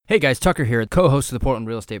Hey guys, Tucker here, co-host of the Portland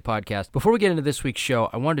Real Estate Podcast. Before we get into this week's show,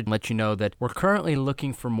 I wanted to let you know that we're currently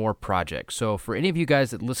looking for more projects. So for any of you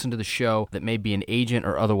guys that listen to the show that may be an agent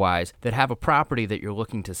or otherwise that have a property that you're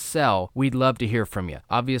looking to sell, we'd love to hear from you.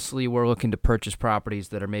 Obviously, we're looking to purchase properties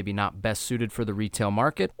that are maybe not best suited for the retail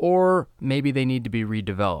market, or maybe they need to be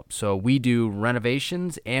redeveloped. So we do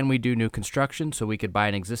renovations and we do new construction, so we could buy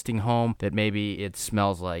an existing home that maybe it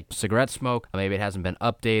smells like cigarette smoke, maybe it hasn't been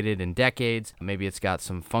updated in decades, maybe it's got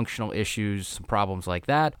some functional issues, some problems like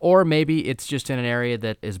that, or maybe it's just in an area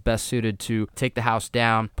that is best suited to take the house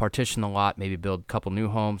down, partition the lot, maybe build a couple new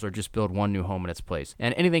homes, or just build one new home in its place,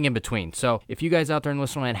 and anything in between. So if you guys out there in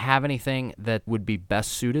listener land have anything that would be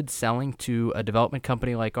best suited selling to a development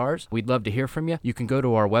company like ours, we'd love to hear from you. You can go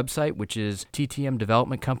to our website, which is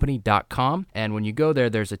ttmdevelopmentcompany.com, and when you go there,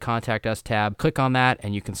 there's a Contact Us tab. Click on that,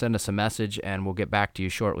 and you can send us a message, and we'll get back to you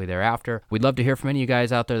shortly thereafter. We'd love to hear from any of you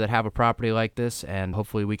guys out there that have a property like this, and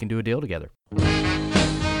hopefully we can do a deal together.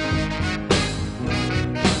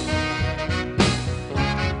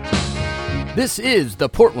 This is the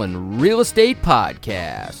Portland Real Estate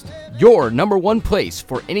Podcast, your number one place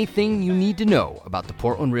for anything you need to know about the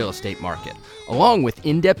Portland real estate market, along with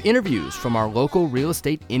in-depth interviews from our local real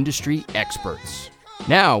estate industry experts.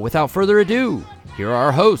 Now, without further ado, here are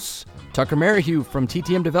our hosts, Tucker Merrihew from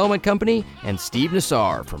TTM Development Company and Steve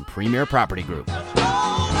Nassar from Premier Property Group.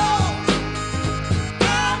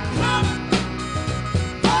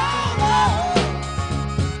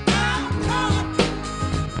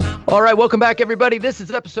 All right, welcome back, everybody. This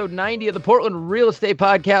is episode 90 of the Portland Real Estate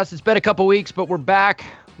Podcast. It's been a couple weeks, but we're back.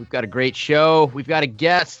 We've got a great show. We've got a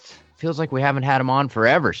guest. Feels like we haven't had him on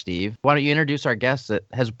forever, Steve. Why don't you introduce our guest that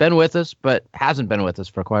has been with us, but hasn't been with us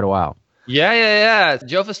for quite a while? Yeah.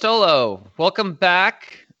 Joe Fistolo, welcome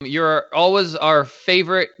back. You're always our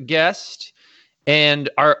favorite guest and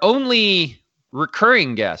our only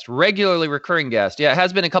regularly recurring guest. Yeah, it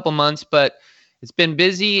has been a couple months, but it's been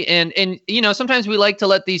busy, and you know, sometimes we like to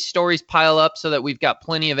let these stories pile up so that we've got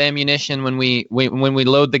plenty of ammunition when we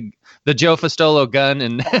load the Joe Fistolo gun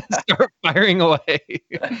and start firing away.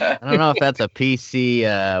 I don't know if that's a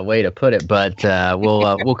PC way to put it, but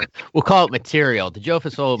we'll call it material. The Joe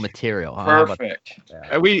Fistolo material. Perfect.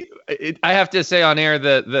 I have to say on air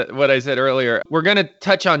that what I said earlier. We're going to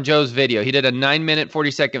touch on Joe's video. He did a 9-minute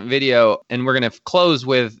 40-second video, and we're going to close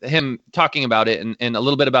with him talking about it and a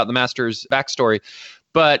little bit about the Masters backstory.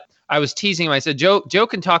 But I was teasing him. I said, Joe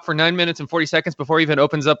can talk for 9 minutes and 40 seconds before he even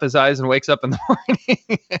opens up his eyes and wakes up in the morning.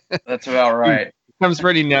 That's about right. It comes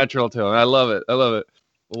pretty natural to him. I love it.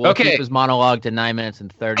 We'll keep his monologue to 9 minutes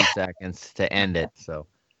and 30 seconds to end it. So,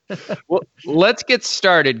 well, let's get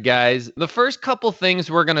started, guys. The first couple things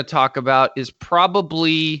we're going to talk about is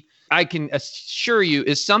probably, I can assure you,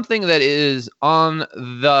 is something that is on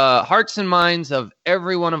the hearts and minds of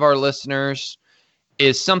every one of our listeners,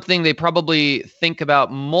 is something they probably think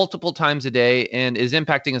about multiple times a day and is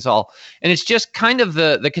impacting us all. And it's just kind of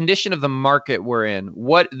the condition of the market we're in,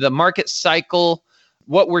 what the market cycle,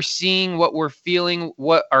 what we're seeing, what we're feeling,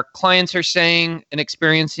 what our clients are saying and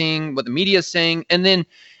experiencing, what the media is saying, and then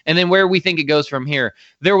where we think it goes from here.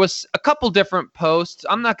 There was a couple different posts.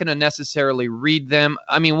 I'm not going to necessarily read them.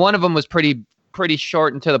 I mean, one of them was pretty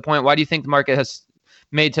short and to the point. Why do you think the market has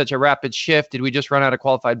made such a rapid shift? Did we just run out of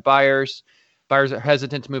qualified buyers? Buyers are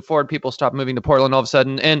hesitant to move forward. People stop moving to Portland all of a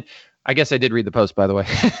sudden. And I guess I did read the post, by the way.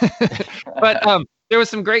 But there was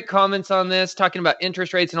some great comments on this, talking about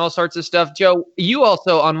interest rates and all sorts of stuff. Joe, you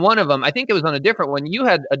also, on one of them, I think it was on a different one, you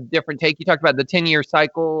had a different take. You talked about the 10-year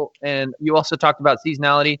cycle, and you also talked about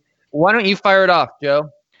seasonality. Why don't you fire it off, Joe?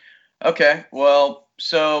 Okay. Well,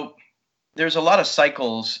 so there's a lot of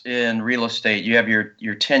cycles in real estate. You have your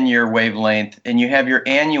 10-year wavelength, and you have your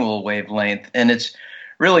annual wavelength. And it's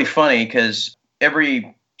really funny because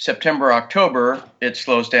every September, October, it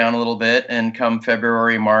slows down a little bit, and come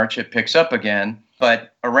February, March, it picks up again.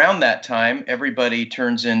 But around that time, everybody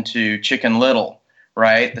turns into Chicken Little,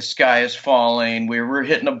 right? The sky is falling, we're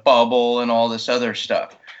hitting a bubble and all this other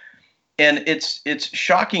stuff. And it's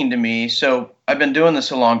shocking to me. So I've been doing this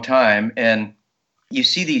a long time, and you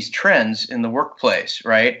see these trends in the workplace,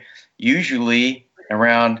 right? Usually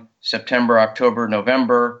around September, October,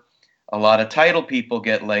 November, a lot of title people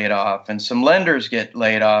get laid off, and some lenders get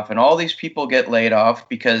laid off, and all these people get laid off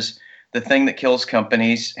because the thing that kills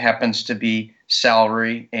companies happens to be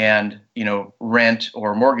salary and, rent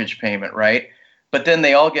or mortgage payment, right? But then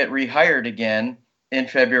they all get rehired again in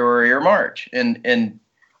February or March. And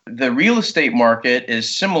the real estate market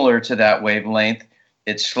is similar to that wavelength.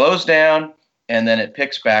 It slows down and then it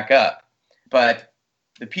picks back up. But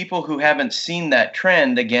the people who haven't seen that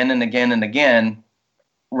trend again and again and again,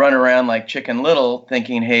 run around like Chicken Little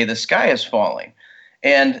thinking, hey, the sky is falling.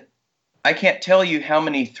 And I can't tell you how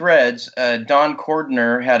many threads. Dawn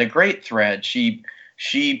Cordner had a great thread. She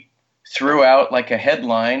threw out like a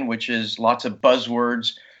headline, which is lots of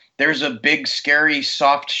buzzwords. There's a big, scary,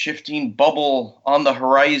 soft, shifting bubble on the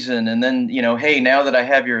horizon. And then, hey, now that I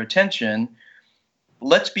have your attention,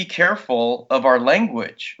 let's be careful of our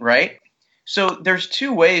language, right? So there's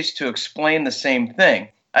two ways to explain the same thing.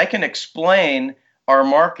 I can explain our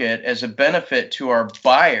market as a benefit to our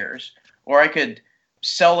buyers, or I could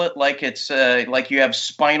sell it like it's like you have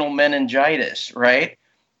spinal meningitis, right?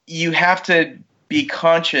 You have to be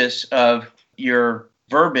conscious of your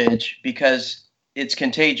verbiage because it's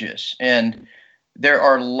contagious. And there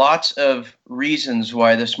are lots of reasons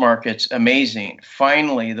why this market's amazing.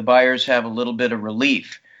 Finally, the buyers have a little bit of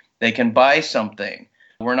relief. They can buy something.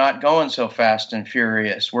 We're not going so fast and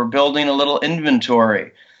furious. We're building a little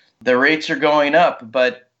inventory. The rates are going up,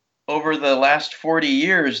 but over the last 40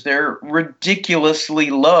 years, they're ridiculously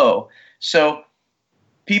low. So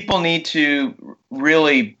people need to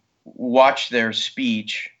really watch their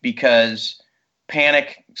speech because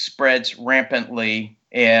panic spreads rampantly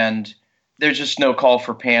and there's just no call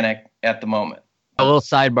for panic at the moment. A little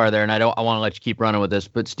sidebar there, and I want to let you keep running with this,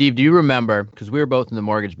 but Steve, do you remember, because we were both in the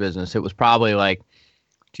mortgage business, it was probably like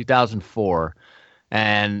 2004,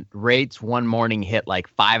 and rates one morning hit like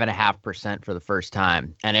 5.5% for the first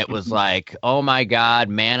time. And it was like, oh my God,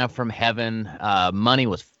 manna from heaven, money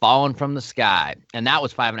was falling from the sky. And that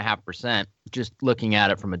was 5.5%, just looking at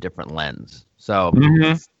it from a different lens. So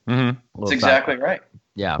That's exactly right.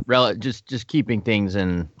 Yeah, just keeping things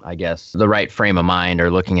in, I guess, the right frame of mind, or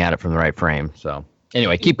looking at it from the right frame. So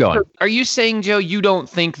anyway, keep going. Are you saying, Joe, you don't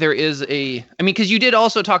think there is because you did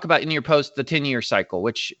also talk about in your post the 10-year cycle,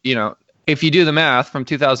 which, if you do the math from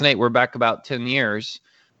 2008, we're back about 10 years,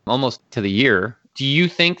 almost to the year. Do you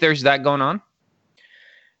think there's that going on?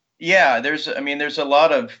 Yeah, there's a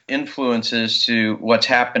lot of influences to what's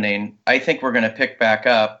happening. I think we're going to pick back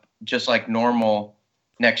up just like normal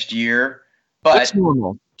next year. But what's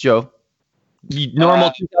normal, Joe?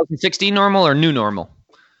 Normal 2016 normal or new normal?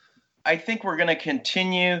 I think we're going to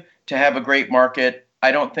continue to have a great market.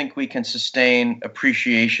 I don't think we can sustain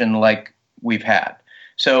appreciation like we've had.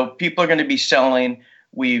 So people are going to be selling.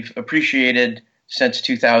 We've appreciated since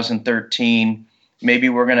 2013. Maybe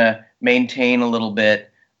we're going to maintain a little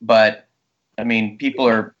bit. But, people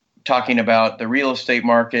are talking about the real estate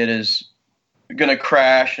market is going to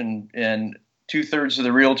crash and 2/3 of the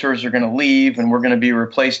realtors are going to leave and we're going to be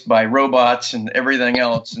replaced by robots and everything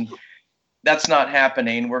else. And that's not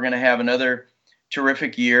happening. We're going to have another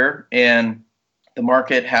terrific year, and the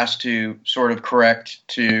market has to sort of correct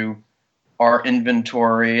to our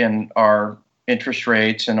inventory and our interest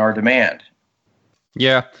rates and our demand.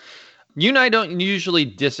 Yeah. You and I don't usually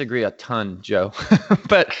disagree a ton, Joe,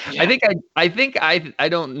 but yeah. I think I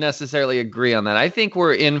don't necessarily agree on that. I think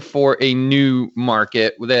we're in for a new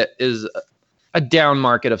market that is a down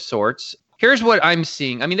market of sorts. Here's what I'm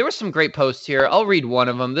seeing. There were some great posts here. I'll read one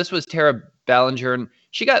of them. This was Tara Ballinger, and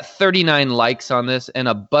she got 39 likes on this and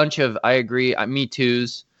a bunch of, I agree, me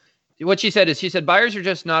too's. What she said is, buyers are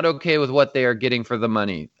just not okay with what they are getting for the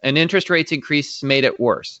money. And interest rates increase made it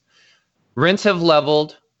worse. Rents have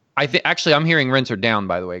leveled. Actually, I'm hearing rents are down,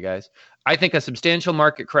 by the way, guys. I think a substantial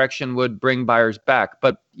market correction would bring buyers back.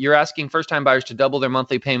 But you're asking first-time buyers to double their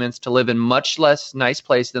monthly payments to live in much less nice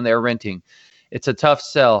place than they're renting. It's a tough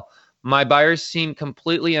sell. My buyers seem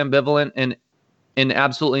completely ambivalent and in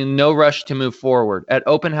absolutely no rush to move forward. At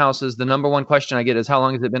open houses, the number one question I get is, how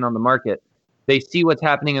long has it been on the market? They see what's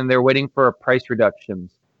happening and they're waiting for a price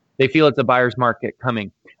reductions. They feel it's a buyer's market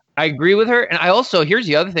coming. I agree with her. And I also, here's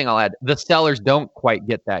the other thing I'll add. The sellers don't quite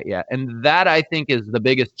get that yet. And that, I think, is the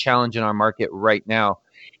biggest challenge in our market right now.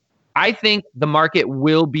 I think the market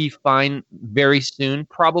will be fine very soon,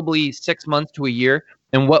 probably 6 months to a year.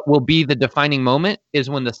 And what will be the defining moment is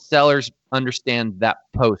when the sellers understand that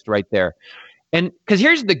post right there. And because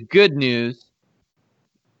here's the good news.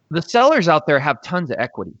 The sellers out there have tons of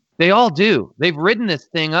equity. They all do. They've ridden this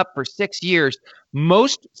thing up for 6 years.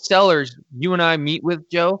 Most sellers you and I meet with,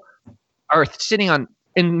 Joe, are sitting on,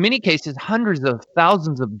 in many cases, hundreds of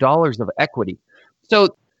thousands of dollars of equity.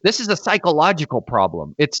 So this is a psychological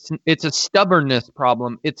problem. It's a stubbornness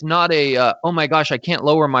problem. It's not a, oh my gosh, I can't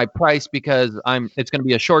lower my price because it's going to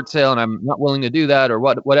be a short sale and I'm not willing to do that or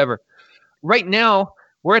whatever. Right now,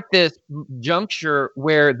 we're at this juncture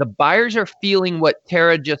where the buyers are feeling what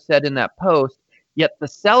Tara just said in that post, yet the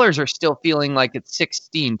sellers are still feeling like it's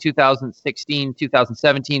 2016,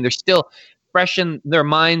 2017. They're still fresh in their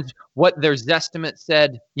minds what their Zestimate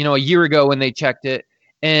said, a year ago when they checked it.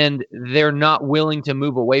 and they're not willing to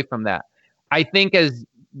move away from that. I think as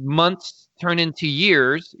months turn into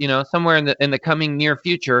years, somewhere in the coming near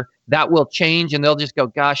future, that will change, and they'll just go,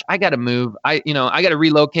 gosh, I got to move. I got to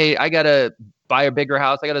relocate. I got to buy a bigger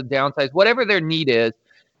house. I got to downsize, whatever their need is.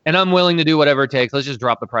 And I'm willing to do whatever it takes. Let's just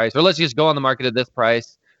drop the price, or let's just go on the market at this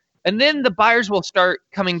price. And then the buyers will start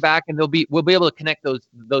coming back, and we'll be able to connect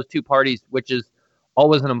those two parties, which is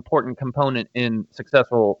always an important component in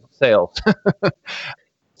successful sales.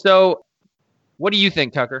 So what do you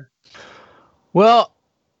think, Tucker? Well,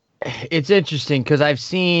 it's interesting because I've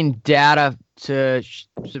seen data to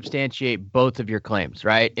substantiate both of your claims,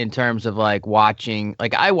 right? In terms of like watching,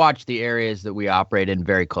 like I watch the areas that we operate in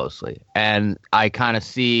very closely, and I kind of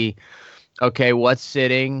see, okay, what's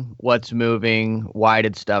sitting, what's moving, why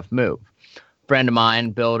did stuff move? Friend of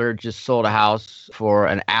mine, builder, just sold a house for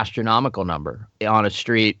an astronomical number on a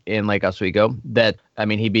street in Lake Oswego that, I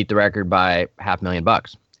mean, he beat the record by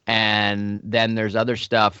 $500,000. And then there's other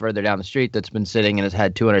stuff further down the street that's been sitting and has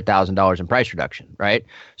had $200,000 in price reduction, right?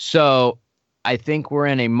 So I think we're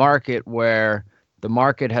in a market where the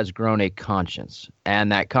market has grown a conscience,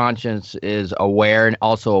 and that conscience is aware, and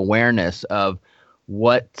also awareness of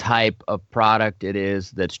what type of product it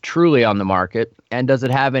is that's truly on the market, and does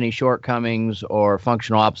it have any shortcomings or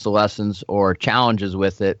functional obsolescence or challenges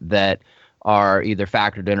with it that are either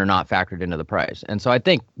factored in or not factored into the price. And so I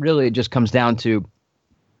think really it just comes down to,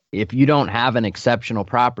 if you don't have an exceptional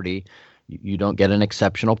property, you don't get an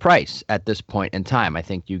exceptional price at this point in time. I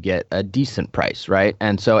think you get a decent price, right?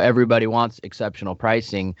 And so everybody wants exceptional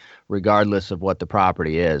pricing regardless of what the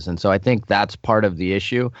property is. And so I think that's part of the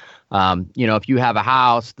issue. If you have a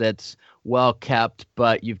house that's well kept,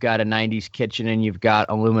 but you've got a 90s kitchen and you've got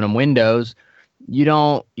aluminum windows,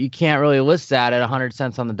 you can't really list that at 100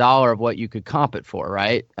 cents on the dollar of what you could comp it for,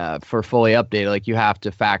 right? For fully updated, like you have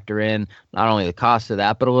to factor in not only the cost of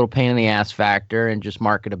that, but a little pain in the ass factor and just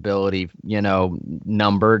marketability,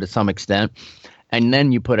 number to some extent. And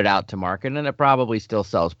then you put it out to market and it probably still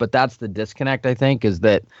sells. But that's the disconnect, I think, is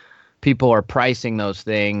that people are pricing those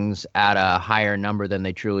things at a higher number than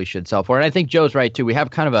they truly should sell for. And I think Joe's right too. We have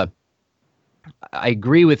kind of I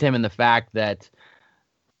agree with him in the fact that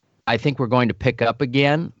I think we're going to pick up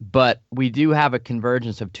again, but we do have a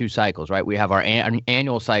convergence of two cycles, right? We have our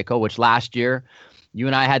annual cycle, which last year, you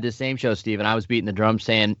and I had the same show, Steve, and I was beating the drum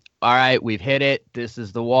saying, all right, we've hit it. This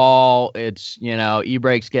is the wall. It's,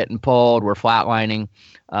 e-brakes getting pulled. We're flatlining,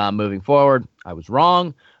 moving forward. I was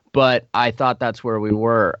wrong, but I thought that's where we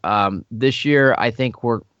were. This year, I think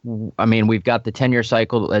we've got the 10-year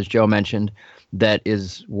cycle, as Joe mentioned,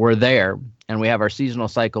 we're there. And we have our seasonal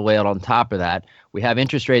cycle laid on top of that. We have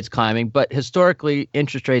interest rates climbing, but historically,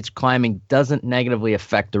 interest rates climbing doesn't negatively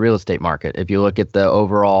affect the real estate market. If you look at the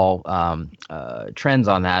overall trends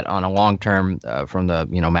on that on a long term from the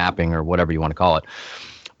mapping or whatever you want to call it.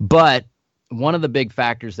 But one of the big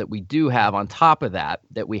factors that we do have on top of that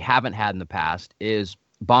we haven't had in the past is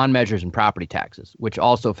bond measures and property taxes, which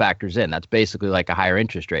also factors in. That's basically like a higher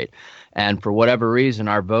interest rate. And for whatever reason,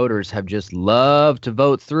 our voters have just loved to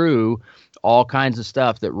vote through all kinds of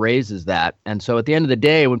stuff that raises that. And so at the end of the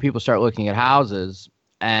day, when people start looking at houses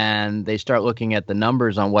and they start looking at the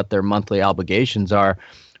numbers on what their monthly obligations are,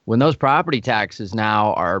 when those property taxes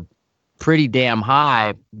now are pretty damn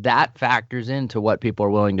high, that factors into what people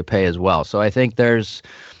are willing to pay as well. So I think there's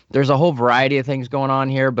a whole variety of things going on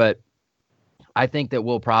here, but I think that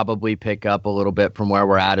we'll probably pick up a little bit from where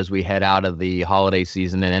we're at as we head out of the holiday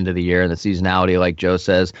season and end of the year and the seasonality, like Joe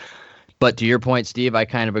says. But to your point, Steve, I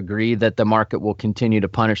kind of agree that the market will continue to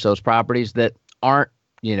punish those properties that aren't,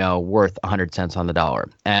 worth 100 cents on the dollar.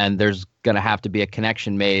 And there's going to have to be a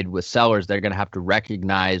connection made with sellers. They're going to have to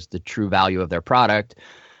recognize the true value of their product.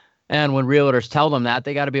 And when realtors tell them that,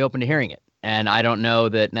 they got to be open to hearing it. And I don't know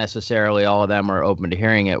that necessarily all of them are open to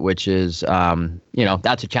hearing it, which is,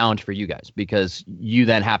 that's a challenge for you guys, because you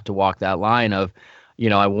then have to walk that line of,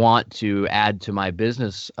 I want to add to my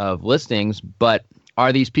business of listings, but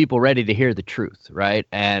are these people ready to hear the truth, right?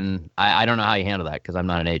 And I don't know how you handle that because I'm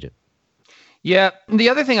not an agent. Yeah. The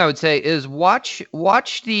other thing I would say is watch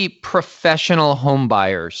the professional home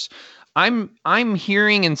buyers. I'm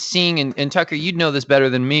hearing and seeing, and Tucker, you'd know this better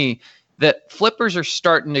than me, that flippers are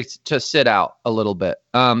starting to sit out a little bit.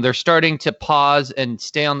 They're starting to pause and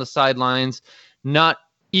stay on the sidelines, not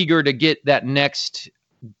eager to get that next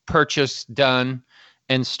purchase done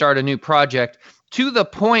and start a new project, to the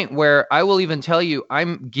point where I will even tell you,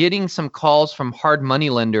 I'm getting some calls from hard money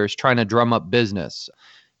lenders trying to drum up business,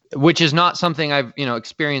 which is not something I've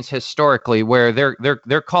experienced historically, where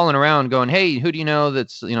they're calling around going, hey, who do you know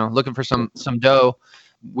that's looking for some dough?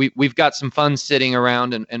 We've got some funds sitting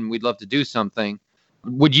around and we'd love to do something.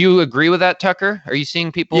 Would you agree with that, Tucker? Are you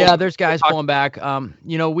seeing people? Yeah, there's guys pulling back.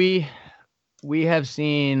 We have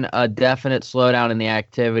seen a definite slowdown in the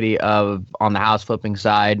activity on the house flipping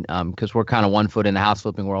side, because we're kind of 1 foot in the house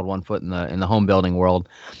flipping world, 1 foot in the home building world,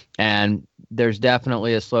 and there's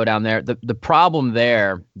definitely a slowdown there. The problem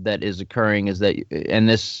there that is occurring is that, and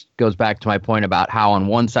this goes back to my point about how on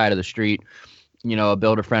one side of the street, a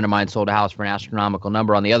builder friend of mine sold a house for an astronomical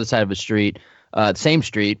number. On the other side of the street, same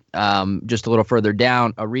street, just a little further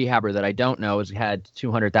down, a rehabber that I don't know has had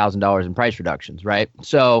 $200,000 in price reductions, right?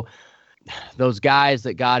 So those guys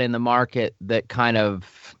that got in the market that kind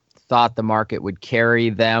of thought the market would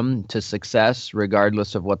carry them to success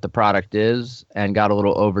regardless of what the product is, and got a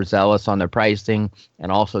little overzealous on their pricing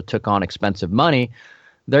and also took on expensive money,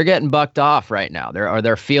 they're getting bucked off right now.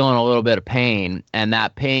 They're feeling a little bit of pain, and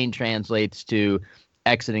that pain translates to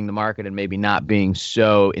exiting the market and maybe not being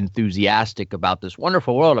so enthusiastic about this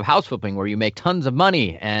wonderful world of house flipping where you make tons of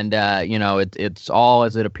money and it's all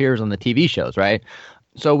as it appears on the TV shows, right?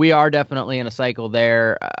 So we are definitely in a cycle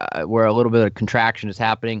there where a little bit of contraction is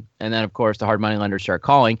happening. And then, of course, the hard money lenders start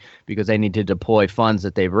calling because they need to deploy funds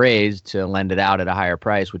that they've raised to lend it out at a higher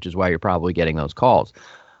price, which is why you're probably getting those calls.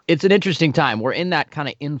 It's an interesting time. We're in that kind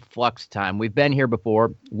of influx time. We've been here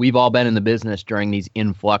before. We've all been in the business during these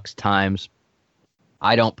influx times.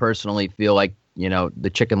 I don't personally feel like,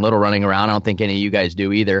 the Chicken Little running around. I don't think any of you guys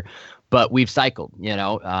do either. But we've cycled,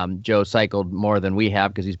 Joe cycled more than we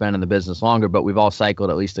have because he's been in the business longer, but we've all cycled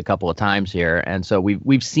at least a couple of times here. And so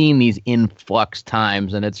we've seen these influx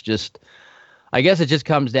times, and it's just, I guess it just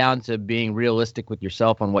comes down to being realistic with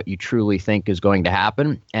yourself on what you truly think is going to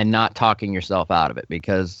happen and not talking yourself out of it.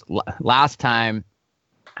 Because last time,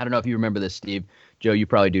 I don't know if you remember this, Steve, Joe, you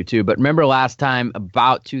probably do too, but remember last time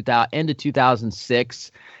about end of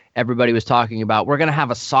 2006, everybody was talking about we're going to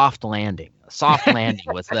have a soft landing. A soft landing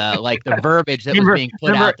was the verbiage that was being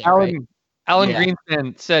put out there. Alan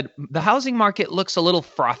Greenspan said the housing market looks a little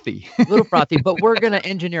frothy. But we're going to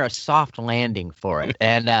engineer a soft landing for it.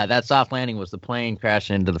 And that soft landing was the plane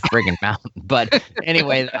crashing into the friggin' mountain. But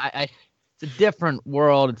anyway, it's a different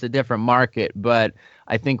world. It's a different market. But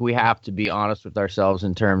I think we have to be honest with ourselves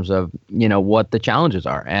in terms of, what the challenges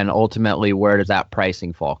are. And ultimately, where does that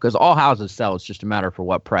pricing fall? Because all houses sell. It's just a matter for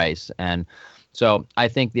what price. And so I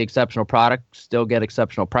think the exceptional products still get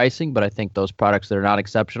exceptional pricing. But I think those products that are not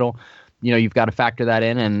exceptional, you've got to factor that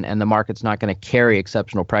in, and the market's not going to carry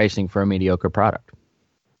exceptional pricing for a mediocre product.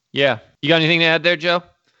 Yeah. You got anything to add there, Joe?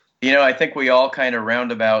 I think we all kind of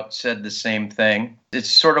roundabout said the same thing. It's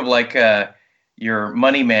sort of like your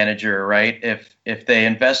money manager, right? If they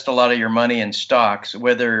invest a lot of your money in stocks,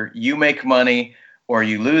 whether you make money or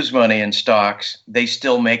you lose money in stocks, they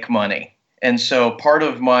still make money. And so part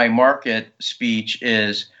of my market speech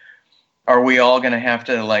is, are we all going to have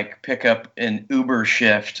to pick up an Uber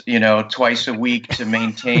shift, twice a week to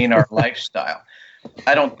maintain our lifestyle?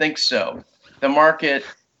 I don't think so. The market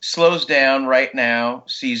slows down right now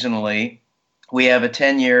seasonally. We have a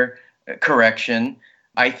 10-year correction.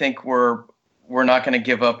 I think we're not going to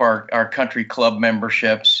give up our country club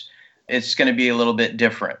memberships. It's going to be a little bit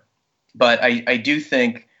different. But I do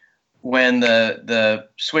think when the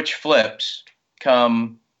switch flips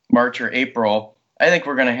come March or April, I think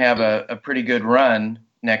we're going to have a pretty good run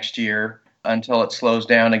next year until it slows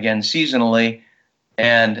down again seasonally.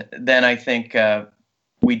 And then I think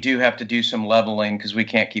we do have to do some leveling because we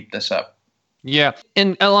can't keep this up. Yeah.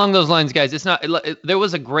 And along those lines, guys, there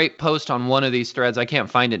was a great post on one of these threads, I can't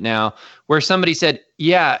find it now, where somebody said,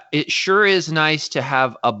 yeah, it sure is nice to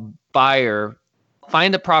have a buyer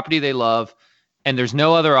find a property they love and there's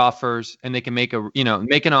no other offers and they can make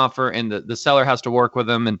an offer and the seller has to work with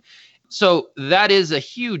them. And so that is a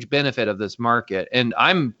huge benefit of this market. And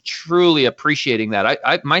I'm truly appreciating that.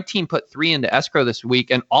 My team put 3 into escrow this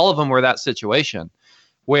week, and all of them were that situation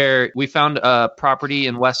where we found a property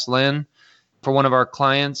in West Lynn for one of our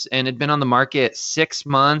clients, and it'd been on the market 6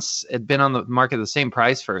 months. It'd been on the market the same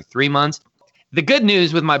price for 3 months. The good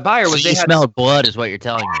news with my buyer was they smelled blood is what you're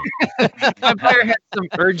telling me. My buyer had some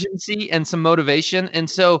urgency and some motivation. And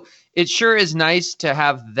so it sure is nice to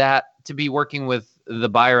have that, to be working with the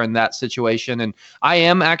buyer in that situation. And I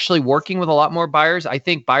am actually working with a lot more buyers. I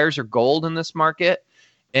think buyers are gold in this market.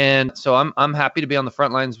 And so I'm happy to be on the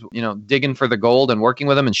front lines, digging for the gold and working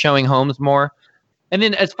with them and showing homes more. And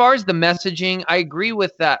then as far as the messaging, I agree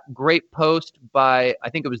with that great post by, I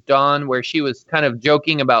think it was Dawn, where she was kind of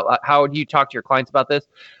joking about how do you talk to your clients about this.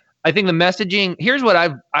 I think the messaging, here's what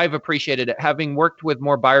I've appreciated it, having worked with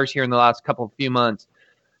more buyers here in the last few months.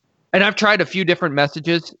 And I've tried a few different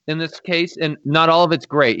messages in this case, and not all of it's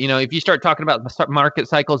great. If you start talking about market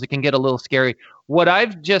cycles, it can get a little scary. What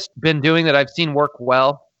I've just been doing that I've seen work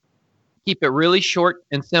well, keep it really short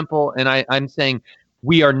and simple. And I'm saying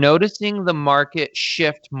we are noticing the market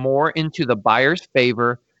shift more into the buyer's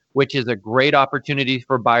favor, which is a great opportunity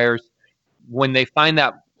for buyers. When they find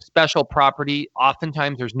that special property,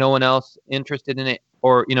 oftentimes there's no one else interested in it,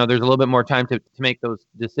 or there's a little bit more time to make those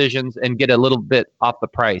decisions and get a little bit off the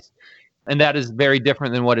price. And that is very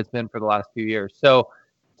different than what it's been for the last few years. So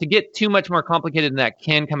to get too much more complicated than that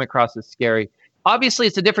can come across as scary. Obviously,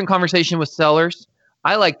 it's a different conversation with sellers.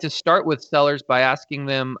 I like to start with sellers by asking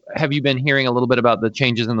them, have you been hearing a little bit about the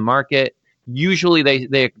changes in the market? Usually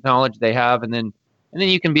they acknowledge they have, and then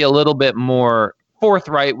you can be a little bit more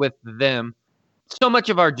forthright with them. So much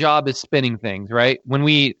of our job is spinning things, right? When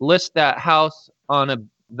we list that house on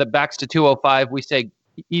the backs to 205, we say,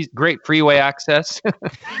 great freeway access.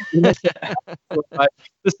 The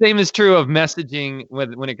same is true of messaging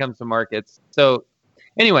when it comes to markets. So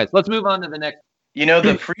anyways, let's move on to the next.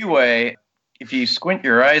 The freeway, if you squint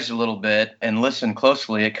your eyes a little bit and listen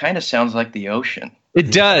closely, it kind of sounds like the ocean.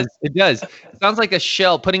 It does. It sounds like a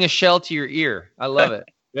shell, putting a shell to your ear. I love it.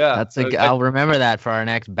 Yeah. I'll remember that for our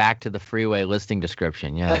next Back to the Freeway listing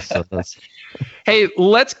description. Yeah. So Hey,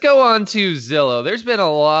 let's go on to Zillow. There's been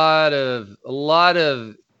a lot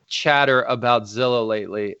of chatter about Zillow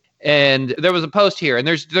lately. And there was a post here, and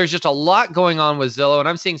there's just a lot going on with Zillow, and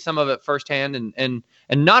I'm seeing some of it firsthand, and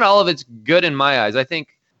not all of it's good in my eyes. I think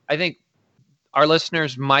our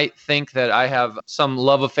listeners might think that I have some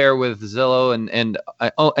love affair with Zillow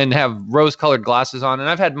and have rose-colored glasses on, and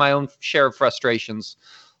I've had my own share of frustrations.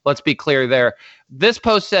 Let's be clear there. This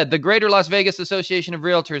post said, the Greater Las Vegas Association of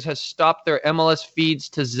Realtors has stopped their MLS feeds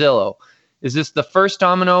to Zillow. Is this the first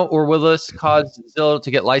domino, or will this cause Zillow to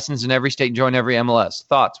get licensed in every state and join every MLS?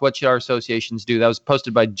 Thoughts? What should our associations do? That was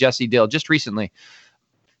posted by Jesse Dill just recently.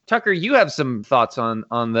 Tucker, you have some thoughts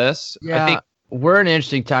on this. Yeah, I think we're in an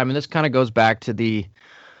interesting time, and this kind of goes back to the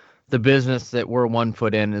business that we're one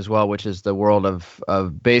foot in as well, which is the world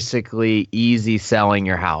of basically easy selling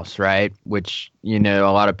your house, right? Which, a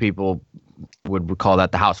lot of people would call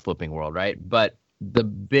that the house flipping world, right? But the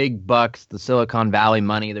big bucks, the Silicon Valley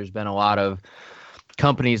money, there's been a lot of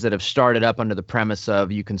companies that have started up under the premise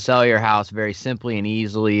of you can sell your house very simply and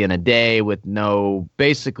easily in a day with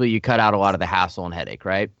basically you cut out a lot of the hassle and headache,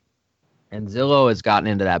 right? And Zillow has gotten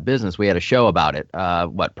into that business. We had a show about it,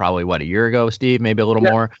 probably a year ago, Steve, maybe a little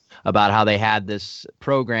more, about how they had this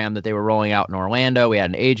program that they were rolling out in Orlando. We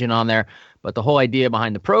had an agent on there. But the whole idea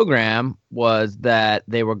behind the program was that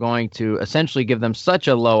they were going to essentially give them such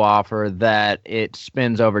a low offer that it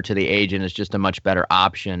spins over to the agent as just a much better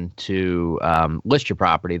option to list your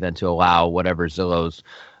property than to allow whatever Zillow's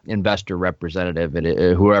investor representative,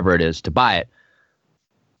 whoever it is, to buy it.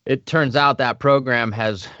 It turns out that program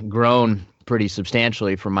has grown pretty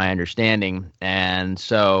substantially from my understanding. And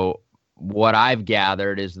so what I've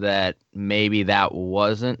gathered is that maybe that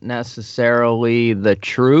wasn't necessarily the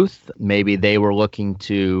truth. Maybe they were looking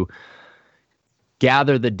to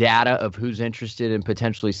gather the data of who's interested in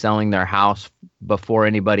potentially selling their house before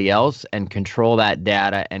anybody else and control that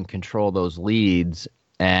data and control those leads.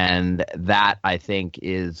 And that, I think,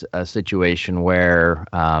 is a situation where,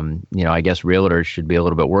 I guess realtors should be a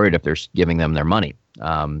little bit worried if they're giving them their money.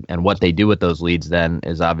 And what they do with those leads then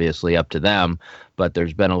is obviously up to them. But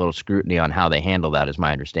there's been a little scrutiny on how they handle that, is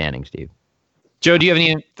my understanding, Steve. Joe, do you have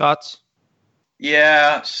any thoughts?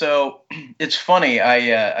 Yeah, so it's funny.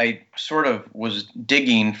 I sort of was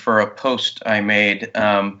digging for a post I made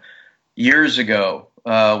years ago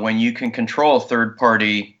when you can control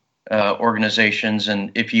third-party organizations,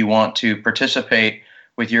 and if you want to participate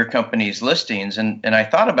with your company's listings. And I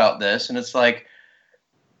thought about this, and it's like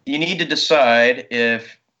you need to decide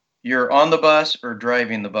if you're on the bus or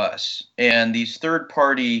driving the bus. And these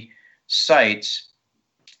third-party sites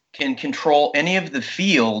can control any of the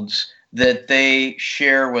fields that they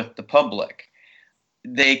share with the public.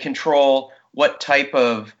 They control what type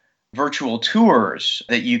of virtual tours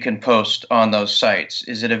that you can post on those sites.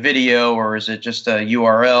 Is it a video or is it just a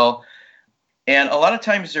URL? And a lot of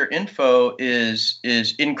times their info is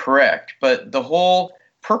incorrect. But the whole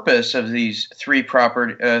purpose of these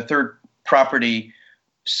third property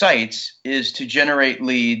sites is to generate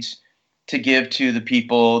leads to give to the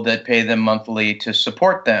people that pay them monthly to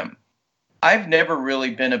support them. I've never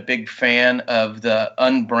really been a big fan of the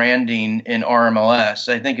unbranding in RMLS.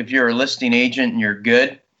 I think if you're a listing agent and you're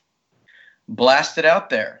good, blast it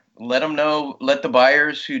out there. Let them know, let the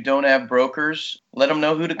buyers who don't have brokers, let them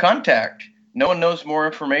know who to contact. No one knows more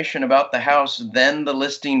information about the house than the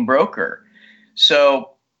listing broker.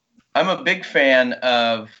 So I'm a big fan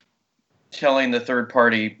of telling the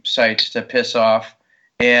third-party sites to piss off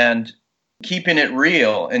and keeping it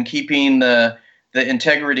real and keeping the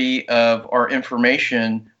integrity of our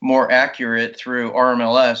information more accurate through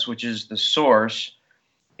RMLS, which is the source.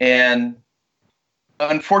 And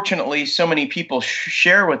unfortunately, so many people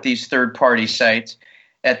share with these third-party sites.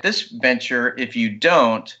 At this venture, if you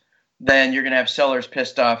don't, then you're going to have sellers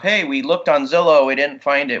pissed off. Hey, we looked on Zillow, we didn't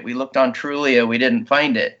find it. We looked on Trulia, we didn't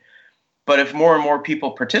find it. But if more and more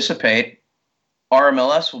people participate,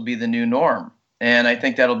 RMLS will be the new norm. And I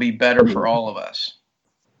think that'll be better for all of us.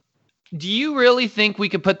 Do you really think we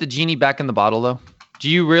could put the genie back in the bottle, though? Do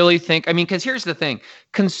you really think? I mean, because here's the thing.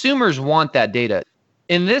 Consumers want that data.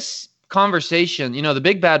 In this conversation, the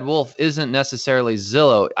big bad wolf isn't necessarily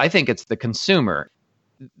Zillow. I think it's the consumer.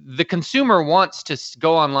 The consumer wants to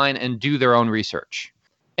go online and do their own research.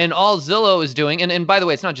 And all Zillow is doing, and by the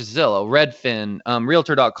way, it's not just Zillow, Redfin,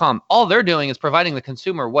 Realtor.com, all they're doing is providing the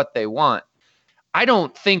consumer what they want. I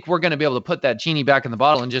don't think we're going to be able to put that genie back in the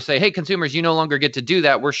bottle and just say, hey, consumers, you no longer get to do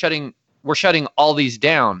that. We're shutting all these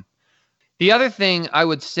down. The other thing I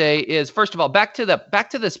would say is, first of all, back to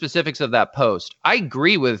the specifics of that post. I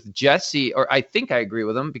agree with Jesse, or I think I agree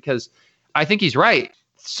with him, because I think he's right.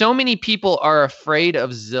 So many people are afraid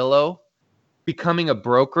of Zillow becoming a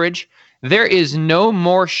brokerage. There is no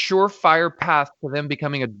more surefire path to them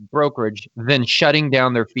becoming a brokerage than shutting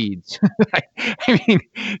down their feeds. I mean,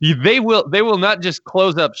 they will not just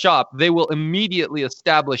close up shop. They will immediately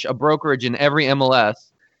establish a brokerage in every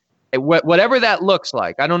MLS, whatever that looks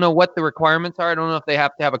like. I don't know what the requirements are. I don't know if they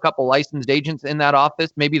have to have a couple licensed agents in that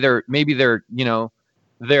office. Maybe they're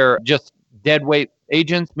just dead weight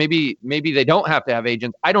agents. Maybe they don't have to have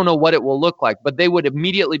agents. I don't know what it will look like, but they would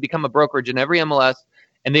immediately become a brokerage in every MLS.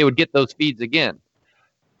 And they would get those feeds again.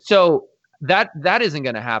 So that isn't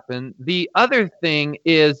going to happen. The other thing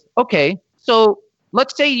is, okay, so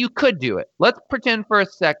let's say you could do it. Let's pretend for a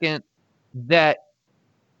second that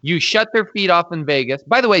you shut their feed off in Vegas.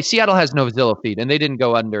 By the way, Seattle has no Zillow feed, and they didn't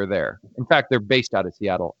go under there. In fact, they're based out of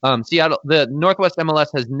Seattle. The Northwest MLS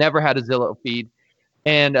has never had a Zillow feed.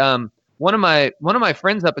 And one of my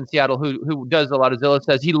friends up in Seattle who does a lot of Zillow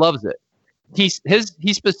says he loves it. He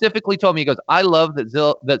specifically told me, he goes, I love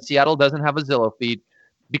that Seattle doesn't have a Zillow feed,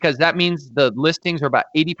 because that means the listings are about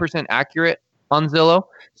 80% accurate on Zillow.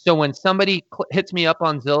 So when somebody hits me up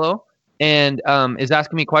on Zillow and is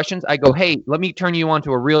asking me questions, I go, hey, let me turn you on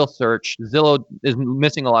to a real search. Zillow is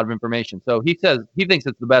missing a lot of information. So he says he thinks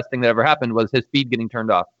it's the best thing that ever happened was his feed getting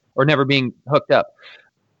turned off or never being hooked up.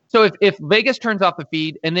 So if Vegas turns off the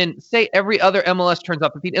feed, and then say every other MLS turns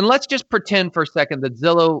off the feed, and let's just pretend for a second that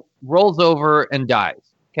Zillow rolls over and dies,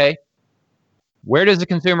 okay? Where does the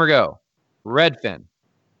consumer go? Redfin.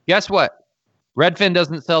 Guess what? Redfin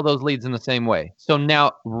doesn't sell those leads in the same way. So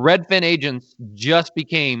now Redfin agents just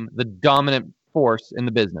became the dominant force in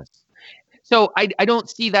the business. So I don't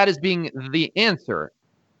see that as being the answer.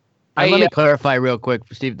 Let me clarify real quick,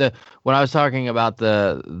 Steve. When I was talking about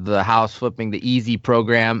the house flipping, the easy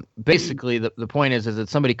program, basically the point is that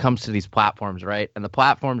somebody comes to these platforms, right? And the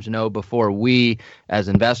platforms know before we as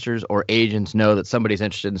investors or agents know that somebody's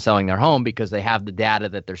interested in selling their home, because they have the data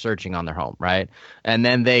that they're searching on their home, right? And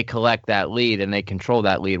then they collect that lead and they control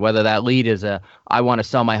that lead, whether that lead is I want to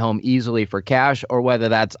sell my home easily for cash, or whether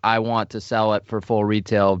that's I want to sell it for full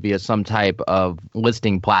retail via some type of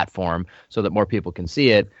listing platform so that more people can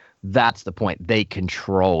see it. That's the point. They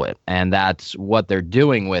control it, and that's what they're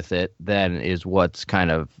doing with it then is what's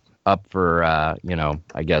kind of up for, I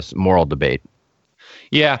guess, moral debate.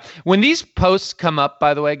 Yeah. When these posts come up,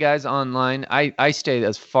 by the way, guys, online, I stay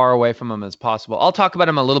as far away from them as possible. I'll talk about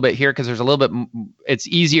them a little bit here because there's a little bit, it's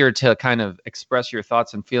easier to kind of express your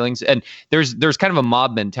thoughts and feelings. And there's kind of a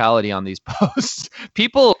mob mentality on these posts.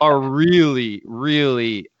 People are really,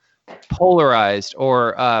 really polarized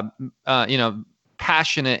or,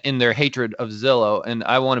 passionate in their hatred of Zillow, and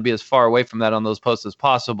I want to be as far away from that on those posts as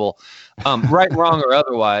possible, right, wrong, or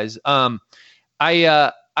otherwise. I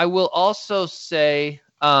will also say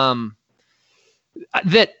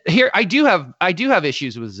that here I do have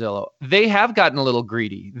issues with Zillow. They have gotten a little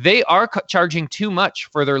greedy. They are charging too much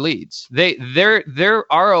for their leads. Their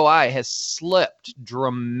ROI has slipped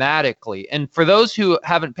dramatically, and for those who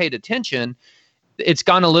haven't paid attention, it's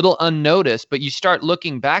gone a little unnoticed, but you start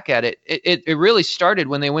looking back at it. It really started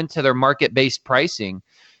when they went to their market-based pricing.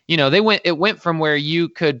 It went from where you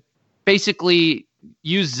could basically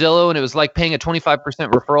use Zillow and it was like paying a 25%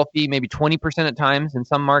 referral fee, maybe 20% at times in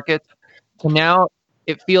some markets, to now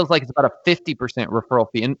it feels like it's about a 50% referral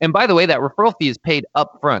fee. And by the way, that referral fee is paid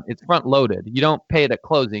up front. It's front loaded. You don't pay it at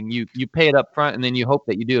closing. You pay it up front and then you hope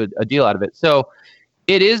that you do a deal out of it. So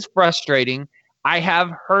It is frustrating. I have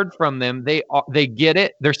heard from them. They get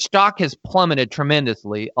it. Their stock has plummeted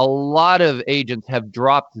tremendously. A lot of agents have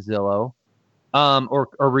dropped Zillow, or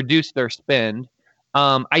reduced their spend.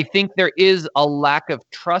 I think there is a lack of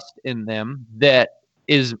trust in them that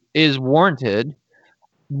is warranted.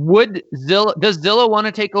 Does Zillow want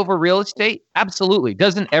to take over real estate? Absolutely.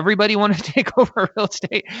 Doesn't everybody want to take over real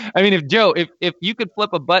estate? I mean, if you could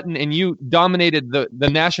flip a button and you dominated the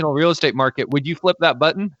national real estate market, would you flip that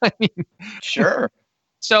button? I mean, Sure.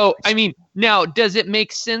 so, I mean, now, does it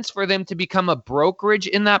make sense for them to become a brokerage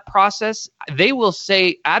in that process? They will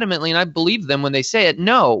say adamantly, and I believe them when they say it,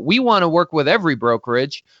 no, we want to work with every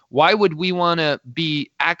brokerage. Why would we want to be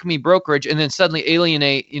Acme brokerage and then suddenly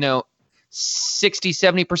alienate, 60,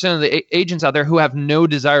 70% of the agents out there who have no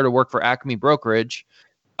desire to work for Acme brokerage,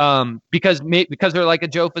 because they're like a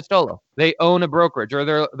Joe Fistolo. They own a brokerage, or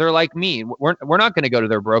they're like me. We're not going to go to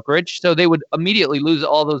their brokerage, so they would immediately lose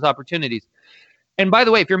all those opportunities. And by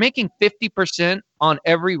the way, if you're making 50% on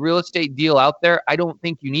every real estate deal out there, I don't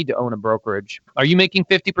think you need to own a brokerage. Are you making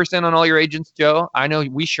 50% on all your agents, Joe? I know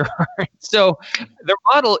we sure are. So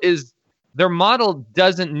their model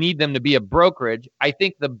doesn't need them to be a brokerage. I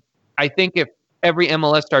think if every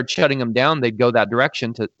MLS started shutting them down, they'd go that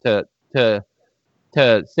direction to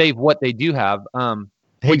save what they do have.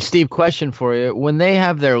 Hey, Steve, question for you. When they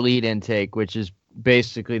have their lead intake, which is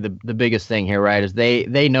basically the biggest thing here, right, is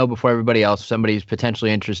they know before everybody else somebody's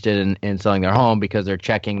potentially interested in selling their home because they're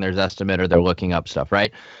checking their estimate or they're looking up stuff,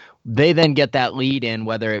 right? They then get that lead in,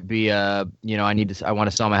 whether it be I want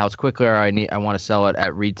to sell my house quickly, or I want to sell it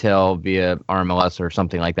at retail via RMLS or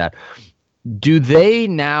something like that. Do they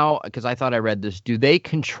now, because I thought I read this, do they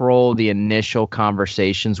control the initial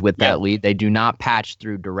conversations with that lead? They do not patch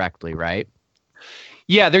through directly, right?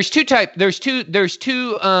 Yeah, there's two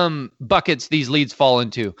buckets these leads fall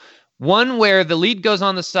into. One where the lead goes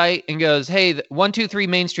on the site and goes, "Hey, 123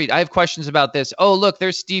 Main Street, I have questions about this. Oh, look,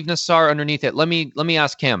 there's Steve Nassar underneath it. Let me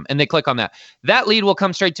ask him." And they click on that. That lead will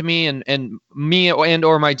come straight to me and me and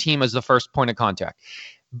or my team as the first point of contact.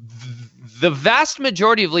 The vast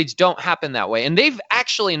majority of leads don't happen that way. And they've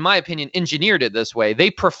actually, in my opinion, engineered it this way. They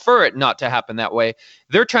prefer it not to happen that way.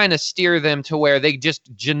 They're trying to steer them to where they just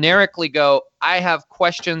generically go, "I have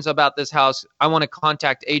questions about this house. I want to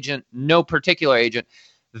contact agent," no particular agent.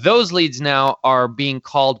 Those leads now are being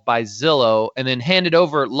called by Zillow and then handed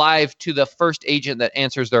over live to the first agent that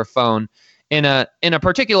answers their phone in a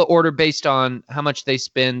particular order based on how much they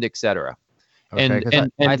spend, et cetera. Okay,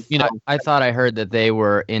 I thought I heard that they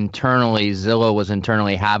were Zillow was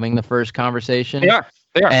internally having the first conversation. They are.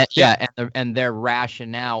 And their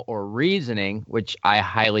rationale or reasoning, which I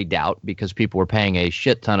highly doubt because people were paying a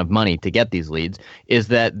shit ton of money to get these leads, is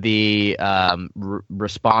that the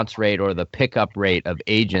response rate or the pickup rate of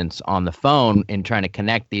agents on the phone in trying to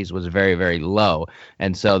connect these was very, very low.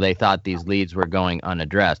 And so they thought these leads were going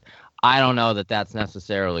unaddressed. I don't know that that's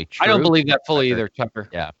necessarily true. I don't believe that fully either, Tucker.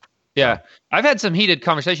 Yeah. I've had some heated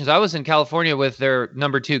conversations. I was in California with their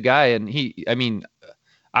number 2 guy, and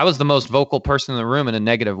I was the most vocal person in the room in a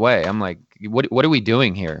negative way. I'm like, what are we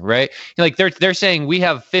doing here, right? Like they're saying we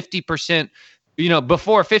have 50%,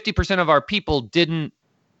 before 50% of our people didn't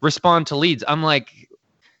respond to leads. I'm like,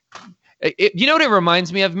 you know what it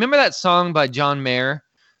reminds me of? Remember that song by John Mayer,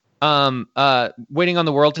 Waiting on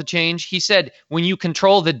the World to Change? He said, when you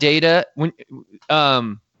control the data,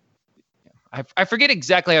 I forget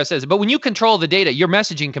exactly how it says it, but when you control the data, your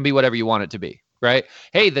messaging can be whatever you want it to be, right?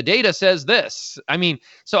 Hey, the data says this.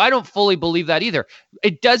 So I don't fully believe that either.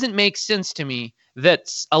 It doesn't make sense to me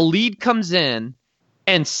that a lead comes in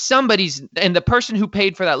and the person who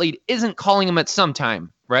paid for that lead isn't calling them at some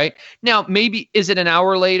time, right? Now, maybe, is it an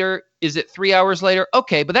hour later? Is it 3 hours later?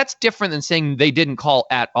 Okay, but that's different than saying they didn't call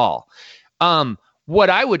at all.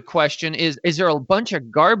 What I would question is there a bunch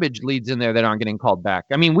of garbage leads in there that aren't getting called back?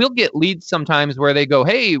 We'll get leads sometimes where they go,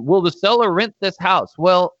 "Hey, will the seller rent this house?"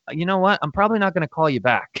 Well, you know what? I'm probably not going to call you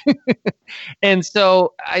back. And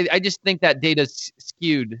so I just think that data's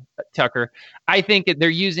skewed, Tucker. I think they're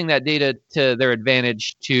using that data to their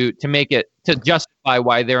advantage to make it, to justify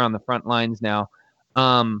why they're on the front lines now.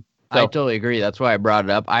 I totally agree. That's why I brought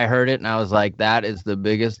it up. I heard it and I was like, that is the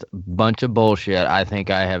biggest bunch of bullshit I think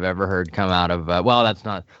I have ever heard come out of, well, that's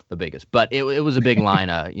not the biggest, but it was a big line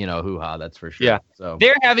of, hoo-ha, that's for sure. Yeah. So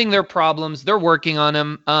they're having their problems. They're working on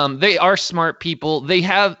them. They are smart people. They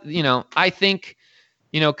have, I think,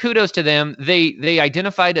 kudos to them. They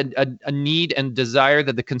identified a need and desire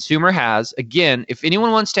that the consumer has. Again, if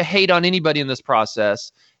anyone wants to hate on anybody in this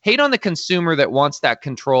process, hate on the consumer that wants that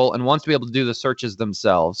control and wants to be able to do the searches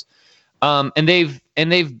themselves. And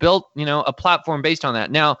they've built, a platform based on that.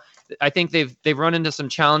 Now, I think they've run into some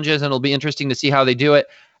challenges, and it'll be interesting to see how they do it.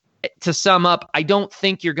 To sum up, I don't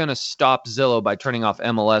think you're going to stop Zillow by turning off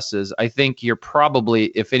MLSs. I think you're probably,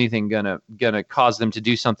 if anything, gonna cause them to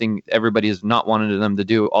do something everybody has not wanted them to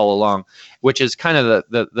do all along, which is kind of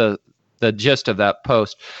the gist of that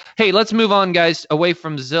post. Hey, let's move on, guys, away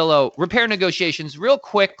from Zillow. Repair negotiations, real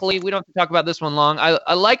quickly. We don't have to talk about this one long.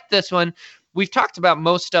 I like this one. We've talked about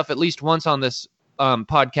most stuff at least once on this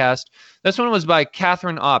podcast. This one was by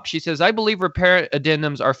Catherine Opp. She says, I believe repair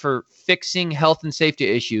addendums are for fixing health and safety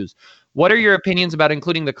issues. What are your opinions about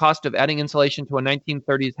including the cost of adding insulation to a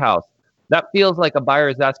 1930s house? That feels like a buyer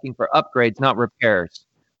is asking for upgrades, not repairs.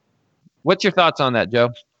 What's your thoughts on that,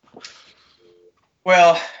 Joe?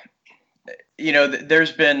 Well,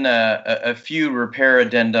 there's been a few repair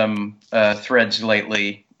addendum threads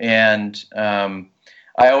lately, and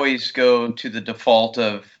I always go to the default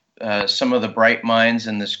of some of the bright minds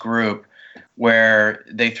in this group where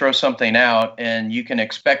they throw something out and you can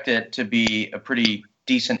expect it to be a pretty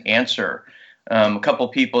decent answer. A couple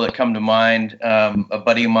people that come to mind, a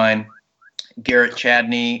buddy of mine, Garrett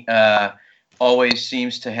Chadney, always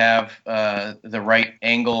seems to have the right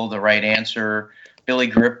angle, the right answer.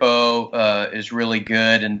 Billy Grippo is really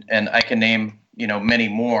good, and I can name many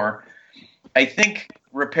more. I think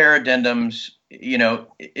repair addendums,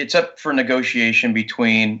 it's up for negotiation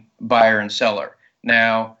between buyer and seller.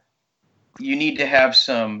 Now, you need to have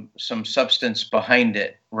some substance behind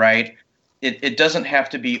it, right? It doesn't have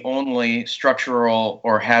to be only structural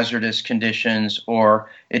or hazardous conditions, or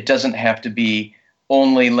it doesn't have to be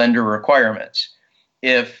only lender requirements.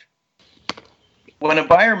 When a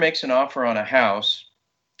buyer makes an offer on a house,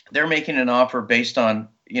 they're making an offer based on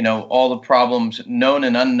all the problems known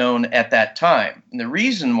and unknown at that time. And the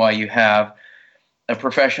reason why you have a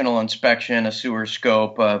professional inspection, a sewer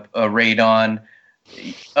scope, a radon,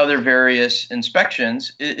 other various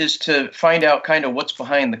inspections is to find out kind of what's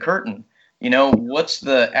behind the curtain. What's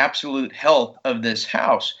the absolute health of this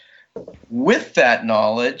house? With that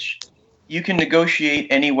knowledge, you can negotiate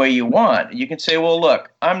any way you want. You can say, well,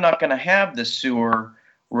 look, I'm not going to have the sewer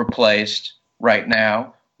replaced right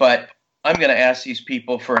now, but I'm going to ask these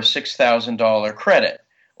people for a $6,000 credit,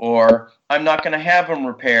 or I'm not going to have them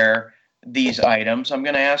repair these items. I'm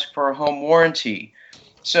going to ask for a home warranty.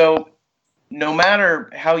 So no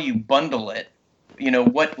matter how you bundle it,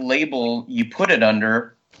 what label you put it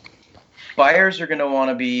under, buyers are going to want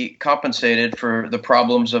to be compensated for the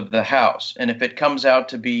problems of the house. And if it comes out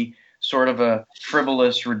to be sort of a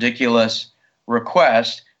frivolous, ridiculous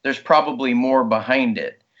request, there's probably more behind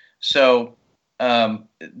it. So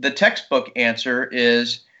the textbook answer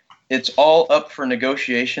is it's all up for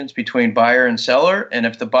negotiations between buyer and seller. And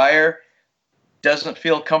if the buyer doesn't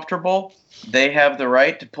feel comfortable, they have the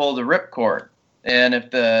right to pull the ripcord. And if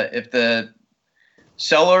the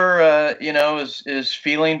seller, is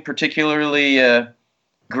feeling particularly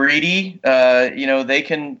greedy, they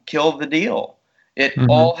can kill the deal. It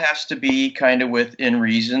all has to be kind of within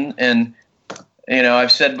reason. And,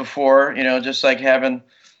 I've said before, just like having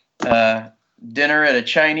dinner at a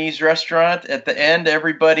Chinese restaurant, at the end,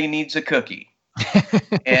 everybody needs a cookie.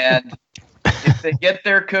 And if they get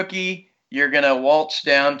their cookie, you're going to waltz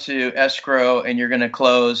down to escrow and you're going to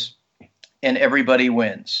close and everybody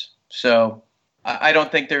wins. So I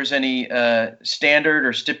don't think there's any standard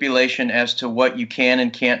or stipulation as to what you can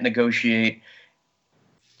and can't negotiate.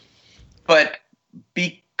 But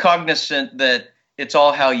be cognizant that it's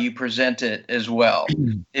all how you present it as well.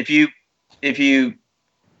 If you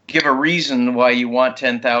give a reason why you want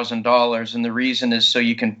 $10,000 and the reason is so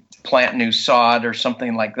you can plant new sod or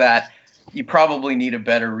something like that, you probably need a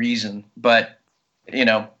better reason. But,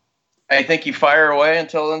 I think you fire away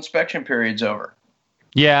until the inspection period's over.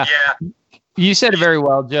 Yeah. You said it very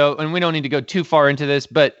well, Joe, and we don't need to go too far into this,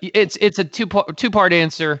 but it's a two-part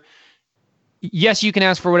answer. Yes, you can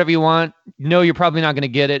ask for whatever you want. No, you're probably not going to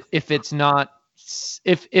get it if it's not.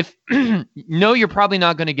 No, you're probably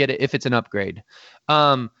not going to get it if it's an upgrade.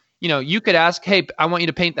 You could ask, hey, I want you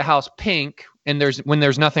to paint the house pink, and when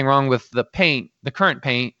there's nothing wrong with the paint, the current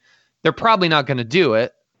paint, they're probably not going to do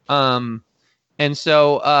it. And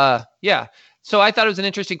so, yeah. So I thought it was an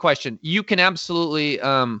interesting question. You can absolutely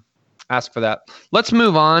ask for that. Let's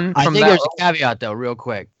move on. I think there's a caveat, though, real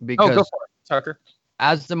quick. Because go for it, Tucker.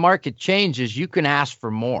 As the market changes, you can ask for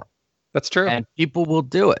more. That's true. And people will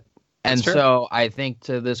do it. And so I think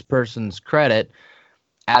to this person's credit,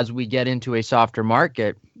 as we get into a softer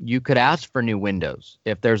market, you could ask for new windows.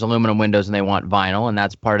 If there's aluminum windows and they want vinyl and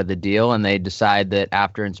that's part of the deal, and they decide that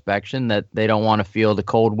after inspection that they don't want to feel the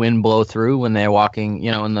cold wind blow through when they're walking,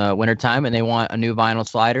 in the wintertime, and they want a new vinyl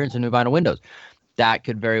slider and some new vinyl windows. that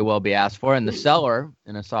could very well be asked for. And the seller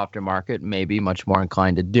in a softer market may be much more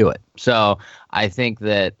inclined to do it. So I think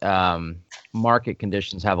that market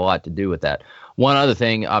conditions have a lot to do with that. One other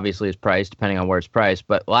thing, obviously, is price, depending on where it's priced.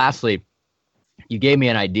 But lastly, you gave me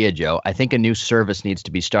an idea, Joe. I think a new service needs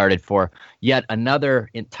to be started for yet another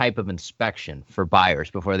type of inspection for buyers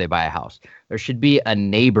before they buy a house. There should be a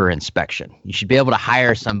neighbor inspection. You should be able to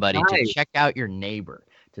hire somebody to check out your neighbor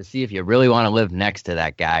to see if you really want to live next to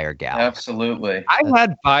that guy or gal. Absolutely. I've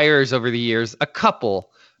had buyers over the years, a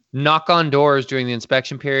couple, knock on doors during the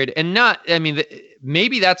inspection period, and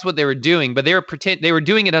maybe that's what they were doing, but they were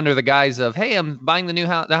doing it under the guise of, hey, I'm buying the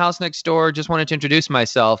house next door. Just wanted to introduce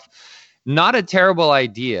myself. Not a terrible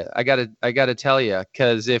idea. I gotta tell you,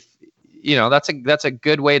 because if that's a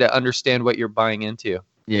good way to understand what you're buying into.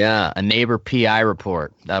 Yeah, a neighbor PI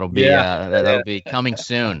report. That'll be that'll be coming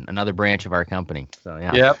soon. Another branch of our company. So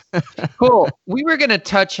yeah. Yep. Cool. We were gonna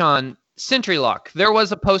touch on SentryLock. There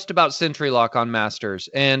was a post about SentryLock on Masters,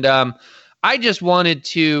 and I just wanted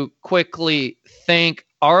to quickly thank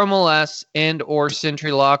RMLS and or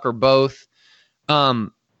SentryLock or both.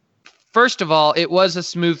 First of all, it was a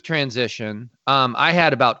smooth transition. I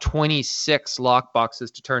had about 26 lock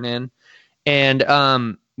boxes to turn in,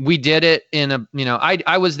 and we did it in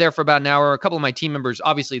I was there for about an hour. A couple of my team members,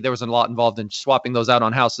 obviously there was a lot involved in swapping those out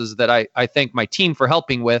on houses that I thank my team for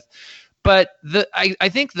helping with. But I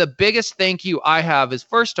think the biggest thank you I have is,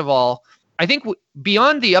 first of all, I think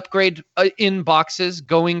beyond the upgrade in boxes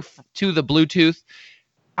going to the Bluetooth,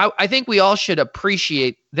 I think we all should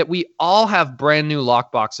appreciate that we all have brand new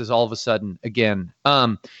lock boxes all of a sudden again.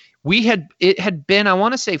 It had been, I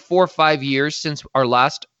want to say 4 or 5 years since our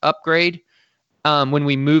last upgrade when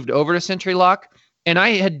we moved over to SentryLock. And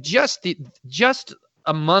I had just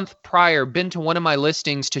a month prior been to one of my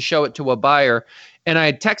listings to show it to a buyer. And I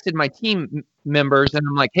had texted my team members and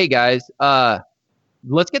I'm like, hey guys,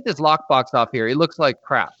 let's get this lockbox off here. It looks like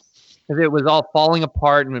crap because it was all falling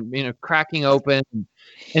apart and cracking open.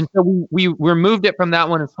 And so we removed it from that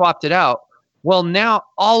one and swapped it out. Well, now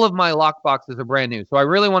all of my lockboxes are brand new. So I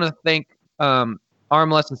really want to thank RMLS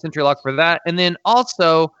and SentryLock for that. And then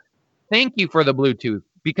also thank you for the Bluetooth,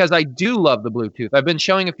 because I do love the Bluetooth. I've been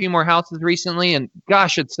showing a few more houses recently, and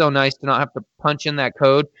gosh, it's so nice to not have to punch in that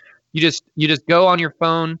code. You just go on your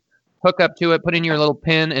phone, hook up to it, put in your little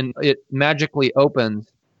pin, and it magically opens.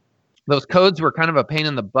 Those codes were kind of a pain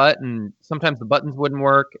in the butt, and sometimes the buttons wouldn't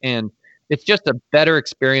work, and it's just a better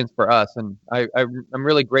experience for us, and I'm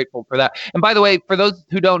really grateful for that. And by the way, for those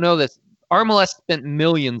who don't know this, RMLS spent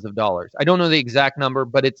millions of dollars. I don't know the exact number,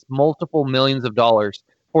 but it's multiple millions of dollars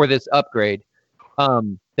for this upgrade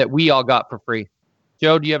that we all got for free.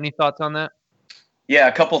 Joe, do you have any thoughts on that? Yeah,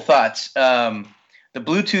 a couple thoughts. The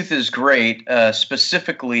Bluetooth is great,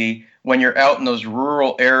 specifically when you're out in those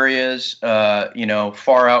rural areas,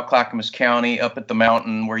 far out Clackamas County, up at the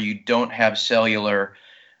mountain where you don't have cellular.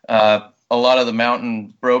 A lot of the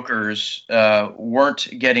mountain brokers weren't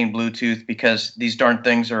getting Bluetooth because these darn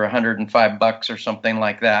things are $105 or something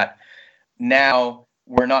like that. Now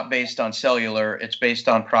we're not based on cellular; it's based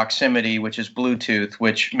on proximity, which is Bluetooth,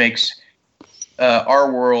 which makes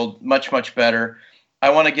our world much, much better. I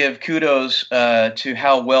want to give kudos to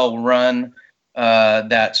how well run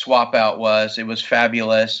that swap out was. It was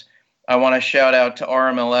fabulous. I want to shout out to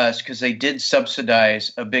RMLS because they did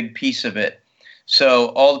subsidize a big piece of it. So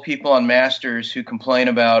all the people on Masters who complain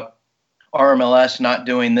about RMLS not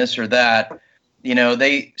doing this or that,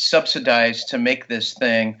 they subsidized to make this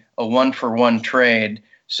thing a one-for-one trade.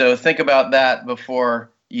 So think about that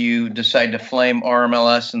before you decide to flame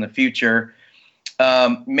RMLS in the future.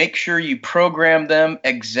 Make sure you program them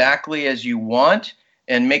exactly as you want,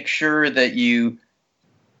 and make sure that you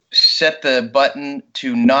set the button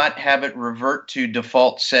to not have it revert to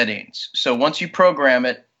default settings. So once you program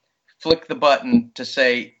it, flick the button to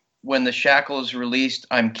say, when the shackle is released,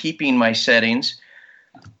 I'm keeping my settings.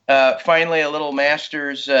 Finally, a little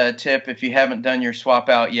Masters tip, if you haven't done your swap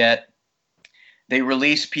out yet, they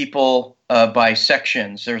release people by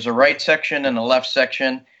sections. There's a right section and a left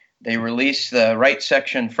section. They release the right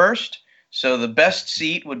section first. So the best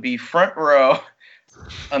seat would be front row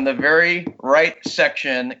on the very right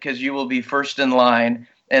section, because you will be first in line.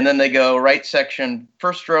 And then they go right section,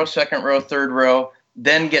 first row, second row, third row,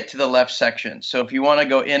 then get to the left section. So if you want to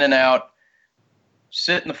go in and out,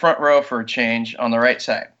 sit in the front row for a change on the right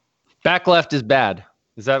side. Back left is bad.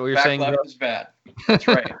 Is that what you're saying? Back left is bad. That's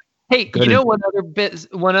right. Hey,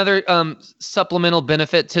 one other supplemental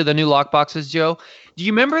benefit to the new lockboxes, Joe? Do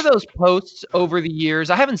you remember those posts over the years?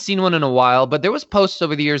 I haven't seen one in a while, but there was posts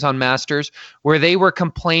over the years on Masters where they were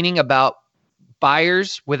complaining about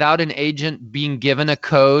buyers without an agent being given a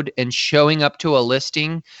code and showing up to a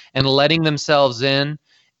listing and letting themselves in,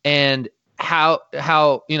 and how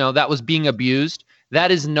that was being abused. That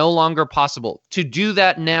is no longer possible. To do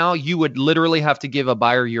that now, you would literally have to give a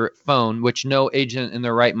buyer your phone, which no agent in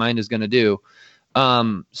their right mind is going to do.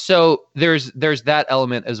 So there's that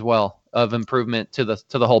element as well of improvement to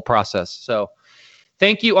the whole process. So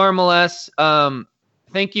thank you, RMLS.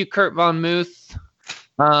 Thank you, Kurt Von Muth.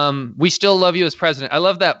 We still love you as president. I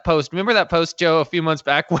love that post. Remember that post, Joe, a few months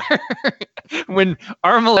back where when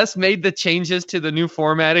RMLS made the changes to the new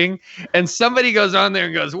formatting and somebody goes on there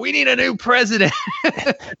and goes, "We need a new president."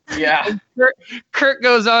 Yeah. Kurt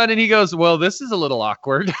goes on and he goes, "Well, this is a little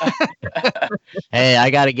awkward." Hey, I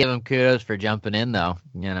got to give him kudos for jumping in, though.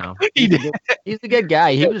 He's a good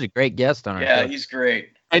guy. He was a great guest on our show. Yeah, he's great.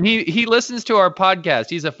 And he listens to our podcast.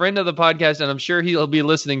 He's a friend of the podcast, and I'm sure he'll be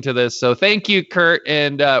listening to this. So thank you, Kurt.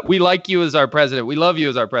 And we like you as our president. We love you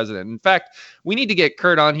as our president. In fact, we need to get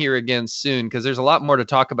Kurt on here again soon because there's a lot more to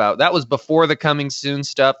talk about. That was before the coming soon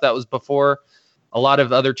stuff. That was before a lot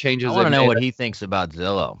of other changes. I want to know what he thinks about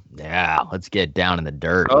Zillow. Yeah, let's get down in the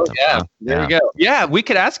dirt. Oh, yeah. There we go. Yeah, we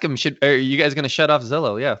could ask him, are you guys going to shut off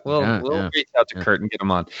Zillow? Yeah, we'll reach out to Kurt and get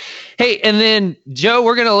him on. Hey, and then, Joe,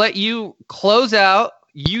 we're going to let you close out.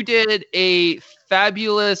 You did a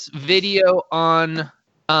fabulous video on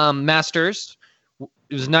Masters. It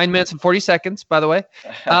was 9 minutes and 40 seconds, by the way.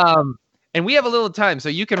 And we have a little time, so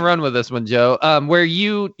you can run with this one, Joe. Where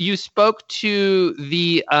you spoke to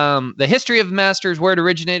the history of Masters, where it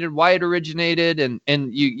originated, why it originated,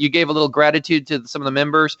 and you gave a little gratitude to some of the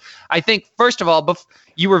members. I think first of all,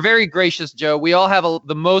 you were very gracious, Joe. We all have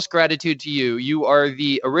the most gratitude to you. You are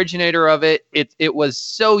the originator of it. It was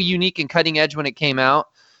so unique and cutting edge when it came out.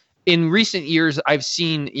 In recent years, I've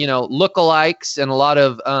seen lookalikes and a lot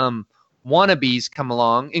of wannabes come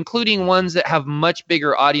along, including ones that have much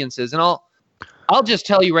bigger audiences. And I'll just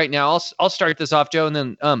tell you right now, I'll start this off, Joe, and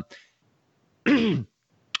then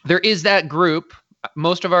there is that group.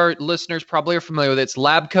 Most of our listeners probably are familiar with it. It's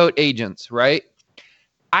Lab Coat Agents, right?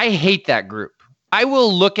 I hate that group. I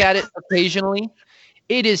will look at it occasionally.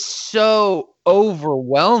 It is so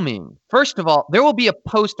overwhelming. First of all, there will be a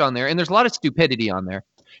post on there, and there's a lot of stupidity on there,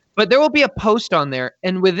 but there will be a post on there,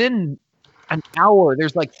 and within an hour,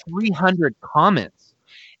 there's like 300 comments.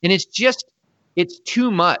 And it's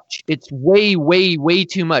too much. It's way, way, way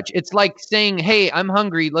too much. It's like saying, "Hey, I'm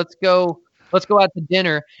hungry. Let's go out to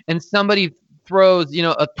dinner." And somebody throws,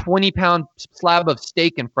 a 20-pound slab of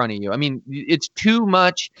steak in front of you. I mean, it's too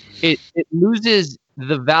much. It loses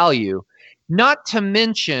the value. Not to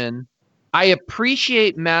mention, I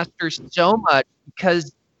appreciate Masters so much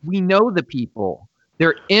because we know the people.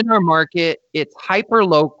 They're in our market. It's hyper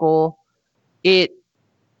local.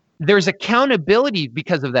 There's accountability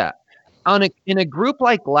because of that. In a group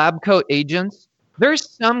like Lab Coat Agents, there's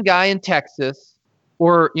some guy in Texas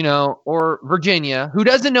or Virginia who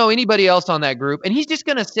doesn't know anybody else on that group, and he's just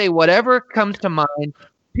going to say whatever comes to mind,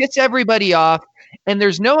 piss everybody off, and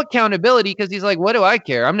there's no accountability because he's like, "What do I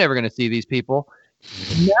care? I'm never going to see these people."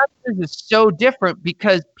 Masters is so different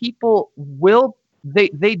because people will.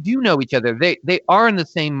 They do know each other. They are in the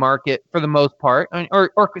same market for the most part,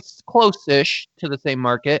 or close-ish to the same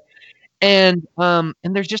market, and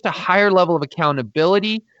there's just a higher level of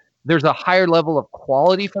accountability. There's a higher level of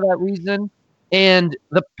quality for that reason, and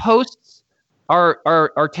the posts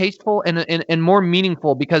are tasteful and more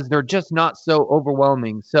meaningful because they're just not so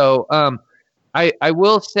overwhelming. So I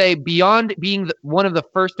will say, beyond being one of the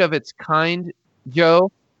first of its kind,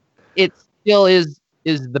 Joe, it still is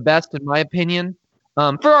the best in my opinion.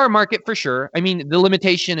 For our market, for sure. I mean, the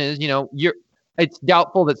limitation is, it's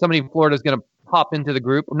doubtful that somebody in Florida is going to hop into the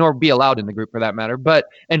group, nor be allowed in the group for that matter,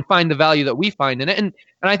 and find the value that we find in it. And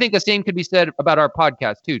I think the same could be said about our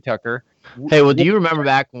podcast too, Tucker. Hey, well, do you remember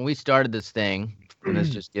back when we started this thing, and this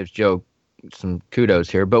just gives Joe some kudos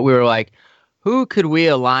here, but we were like, who could we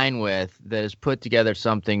align with that has put together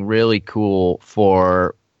something really cool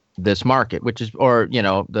for this market,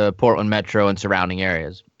 the Portland metro and surrounding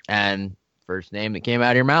areas? And first name that came out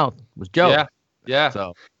of your mouth was Joe. Yeah.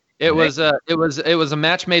 So it was a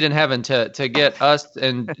match made in heaven to get us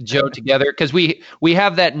and Joe together because we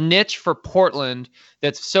have that niche for Portland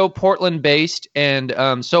that's so Portland based and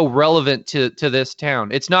so relevant to this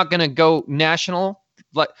town. It's not going to go national,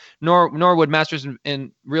 nor would Masters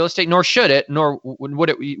in real estate, nor should it, nor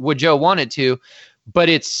would Joe want it to. But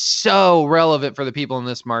it's so relevant for the people in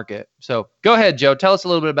this market. So go ahead, Joe. Tell us a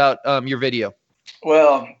little bit about your video.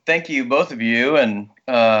 Well, thank you, both of you. And,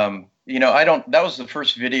 that was the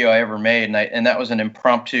first video I ever made, and that was an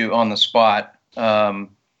impromptu on the spot.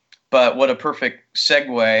 But what a perfect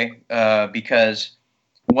segue, because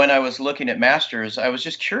when I was looking at Masters, I was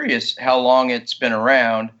just curious how long it's been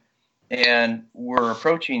around, and we're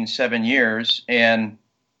approaching 7 years. And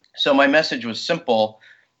so my message was simple.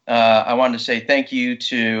 I wanted to say thank you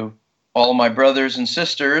to all my brothers and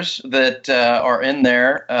sisters that are in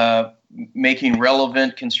there making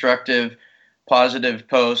relevant, constructive, positive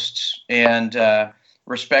posts and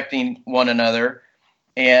respecting one another.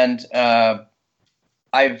 And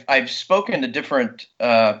I've spoken to different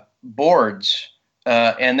boards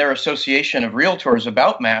and their association of realtors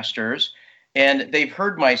about Masters, and they've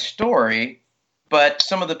heard my story, but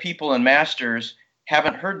some of the people in Masters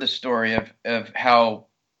haven't heard the story of how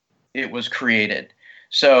it was created.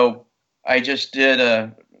 So I just did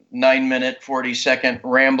a 9-minute, 40-second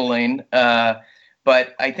rambling,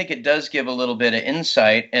 but I think it does give a little bit of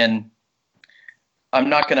insight, and I'm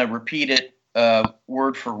not going to repeat it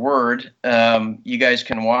word for word. You guys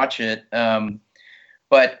can watch it.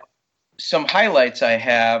 But some highlights I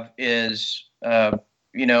have is,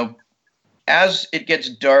 as it gets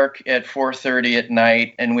dark at 4:30 at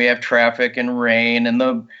night and we have traffic and rain and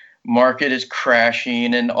the market is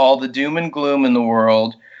crashing and all the doom and gloom in the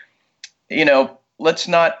world, let's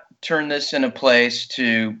not turn this in a place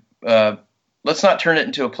to let's not turn it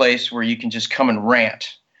into a place where you can just come and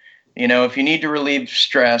rant. If you need to relieve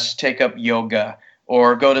stress, take up yoga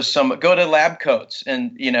or go to lab coats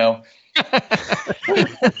and,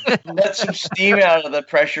 let some steam out of the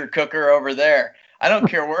pressure cooker over there. I don't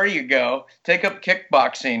care where you go. Take up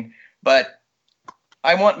kickboxing. But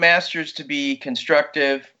I want Masters to be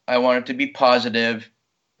constructive. I want it to be positive.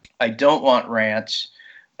 I don't want rants.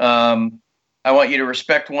 I want you to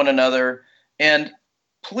respect one another. And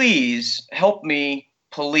please help me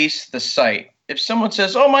police the site. If someone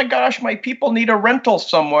says, oh my gosh, my people need a rental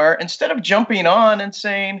somewhere, instead of jumping on and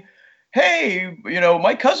saying, hey,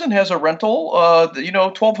 my cousin has a rental,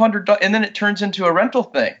 $1,200, and then it turns into a rental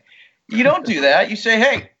thing. You don't do that. You say,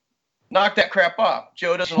 hey, knock that crap off.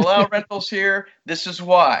 Joe doesn't allow rentals here. This is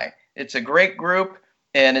why. It's a great group,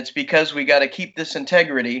 and it's because we got to keep this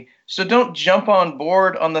integrity. So don't jump on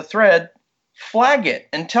board on the thread. Flag it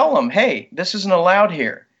and tell them, hey, this isn't allowed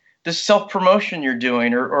here. This self-promotion you're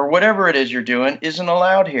doing or whatever it is you're doing isn't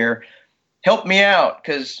allowed here. Help me out,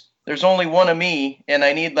 because there's only one of me and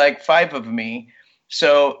I need like 5 of me.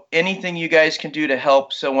 So anything you guys can do to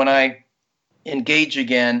help, so when I engage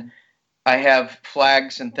again, I have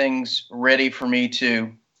flags and things ready for me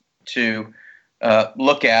to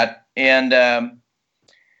look at. And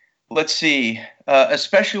let's see,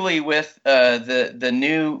 especially with the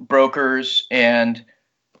new brokers, and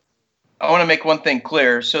I want to make one thing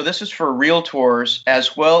clear. So this is for realtors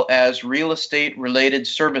as well as real estate related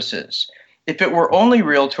services. If it were only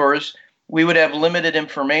realtors, we would have limited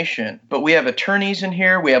information, but we have attorneys in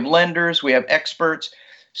here, we have lenders, we have experts.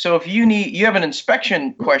 So if you have an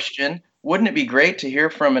inspection question, wouldn't it be great to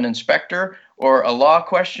hear from an inspector, or a law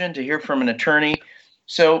question to hear from an attorney?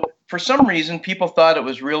 So for some reason, people thought it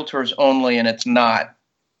was realtors only, and it's not.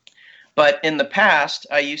 But in the past,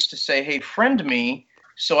 I used to say, hey, friend me,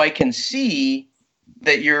 so I can see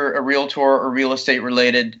that you're a realtor or real estate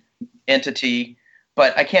related entity,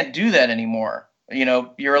 but I can't do that anymore.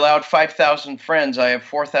 You're allowed 5,000 friends. I have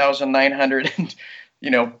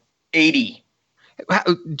 4,980.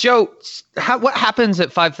 Joe, what happens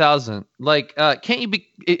at 5,000? Like, can't you be?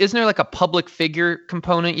 Isn't there like a public figure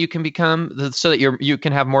component you can become so that you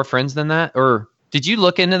can have more friends than that? Or did you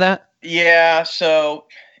look into that? Yeah. So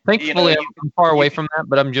thankfully, I'm far away from that,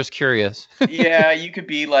 but I'm just curious. Yeah, you could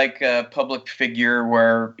be like a public figure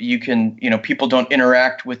where you can, people don't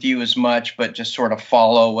interact with you as much, but just sort of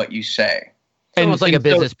follow what you say. It's almost like a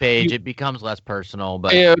business page. It becomes less personal,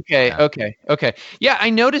 but okay. Yeah, I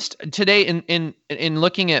noticed today in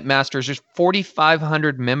looking at Masters, there's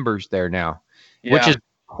 4,500 members there now, which is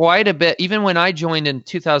quite a bit. Even when I joined in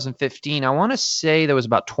 2015, I want to say there was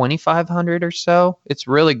about 2,500 or so. It's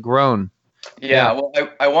really grown. Yeah. Well,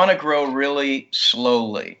 I want to grow really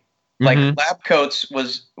slowly. Like Lab Coats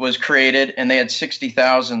was created, and they had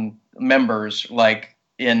 60,000 members like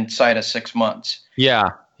inside of 6 months.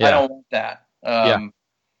 Yeah. I don't want that.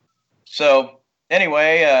 So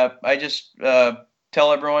anyway, I just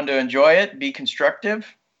tell everyone to enjoy it, be constructive,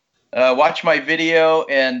 watch my video,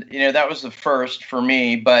 and that was the first for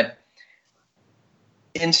me. But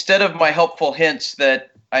instead of my helpful hints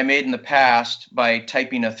that I made in the past by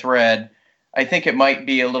typing a thread, I think it might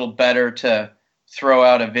be a little better to throw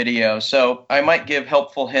out a video. So I might give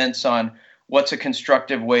helpful hints on what's a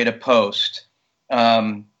constructive way to post.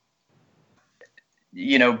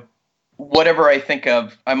 Whatever I think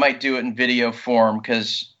of, I might do it in video form,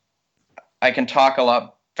 because I can talk a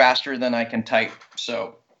lot faster than I can type.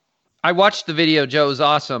 So I watched the video, Joe. It was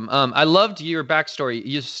awesome. I loved your backstory.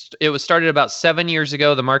 It was started about 7 years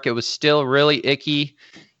ago. The market was still really icky.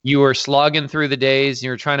 You were slogging through the days. You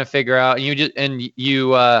were trying to figure out, and you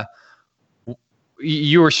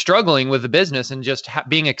were struggling with the business and just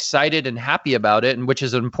being excited and happy about it, and which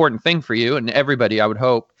is an important thing for you and everybody, I would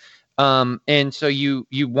hope. And so you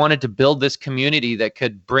wanted to build this community that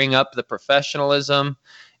could bring up the professionalism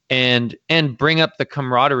and bring up the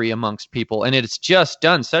camaraderie amongst people. And it's just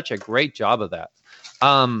done such a great job of that.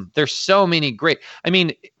 There's so many great, I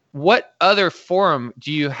mean, what other forum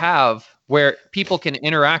do you have where people can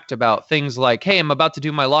interact about things like, hey, I'm about to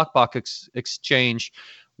do my lockbox exchange.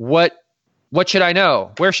 What should I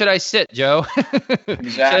know? Where should I sit, Joe? Exactly.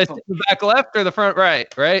 Should I sit in the back left or the front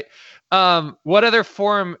right? Right. What other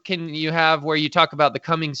forum can you have where you talk about the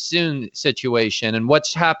coming soon situation and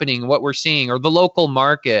what's happening, what we're seeing, or the local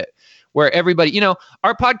market where everybody,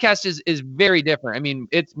 our podcast is very different. I mean,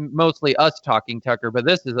 it's mostly us talking, Tucker, but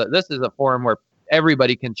this is a forum where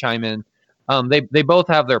everybody can chime in. They both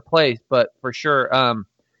have their place, but for sure.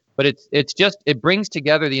 But it brings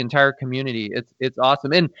together the entire community. It's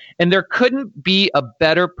awesome. And there couldn't be a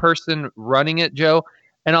better person running it, Joe.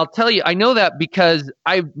 And I'll tell you, I know that because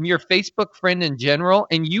I'm your Facebook friend in general,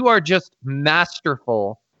 and you are just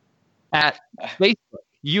masterful at Facebook.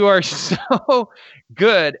 You are so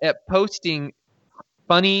good at posting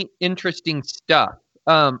funny, interesting stuff.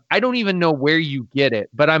 I don't even know where you get it,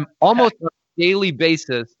 but I'm almost on a daily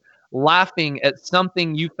basis laughing at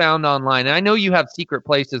something you found online. And I know you have secret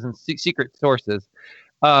places and secret sources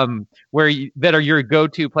that are your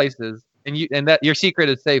go-to places, and that your secret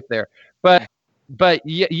is safe there. But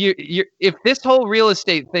you if this whole real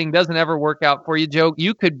estate thing doesn't ever work out for you, Joe,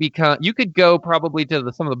 you could go probably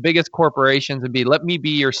to some of the biggest corporations and let me be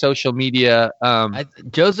your social media.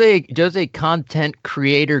 Joe's a content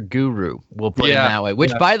creator guru. We'll put it that way.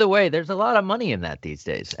 Which, by the way, there's a lot of money in that these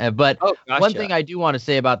days. But one thing I do want to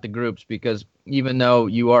say about the groups, because even though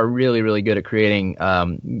you are really, really good at creating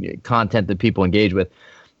content that people engage with,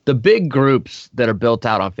 the big groups that are built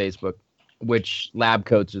out on Facebook, which Lab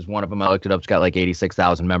Coats is one of them. I looked it up. It's got like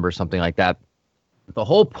 86,000 members, something like that. The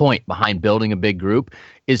whole point behind building a big group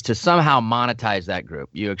is to somehow monetize that group.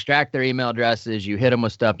 You extract their email addresses, you hit them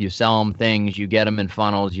with stuff, you sell them things, you get them in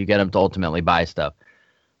funnels, you get them to ultimately buy stuff.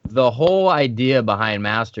 The whole idea behind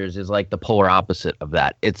Masters is like the polar opposite of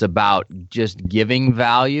that. It's about just giving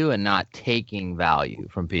value and not taking value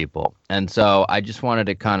from people. And so I just wanted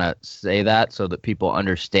to kind of say that so that people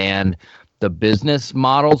understand the business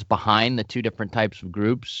models behind the two different types of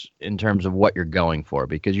groups in terms of what you're going for,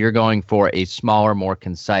 because you're going for a smaller, more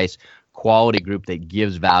concise quality group that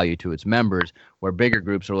gives value to its members, where bigger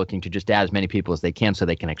groups are looking to just add as many people as they can so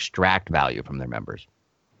they can extract value from their members.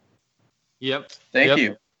 Yep. Thank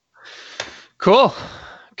you. Cool.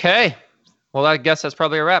 Okay. Well, I guess that's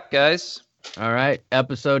probably a wrap, guys. All right.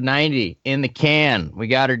 Episode 90 in the can. We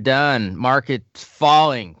got her done. Market's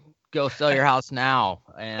falling. Go sell your house now.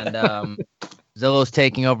 And Zillow's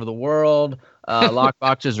taking over the world. Lock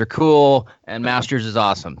boxes are cool, and Masters is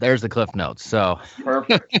awesome. There's the Cliff Notes. So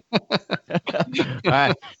Perfect.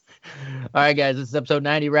 All right, guys. This is episode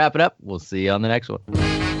 90. Wrap it up. We'll see you on the next one.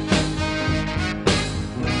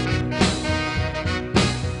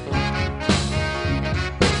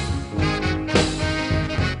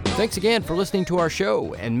 Thanks again for listening to our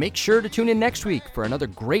show, and make sure to tune in next week for another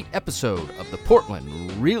great episode of the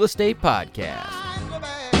Portland Real Estate Podcast.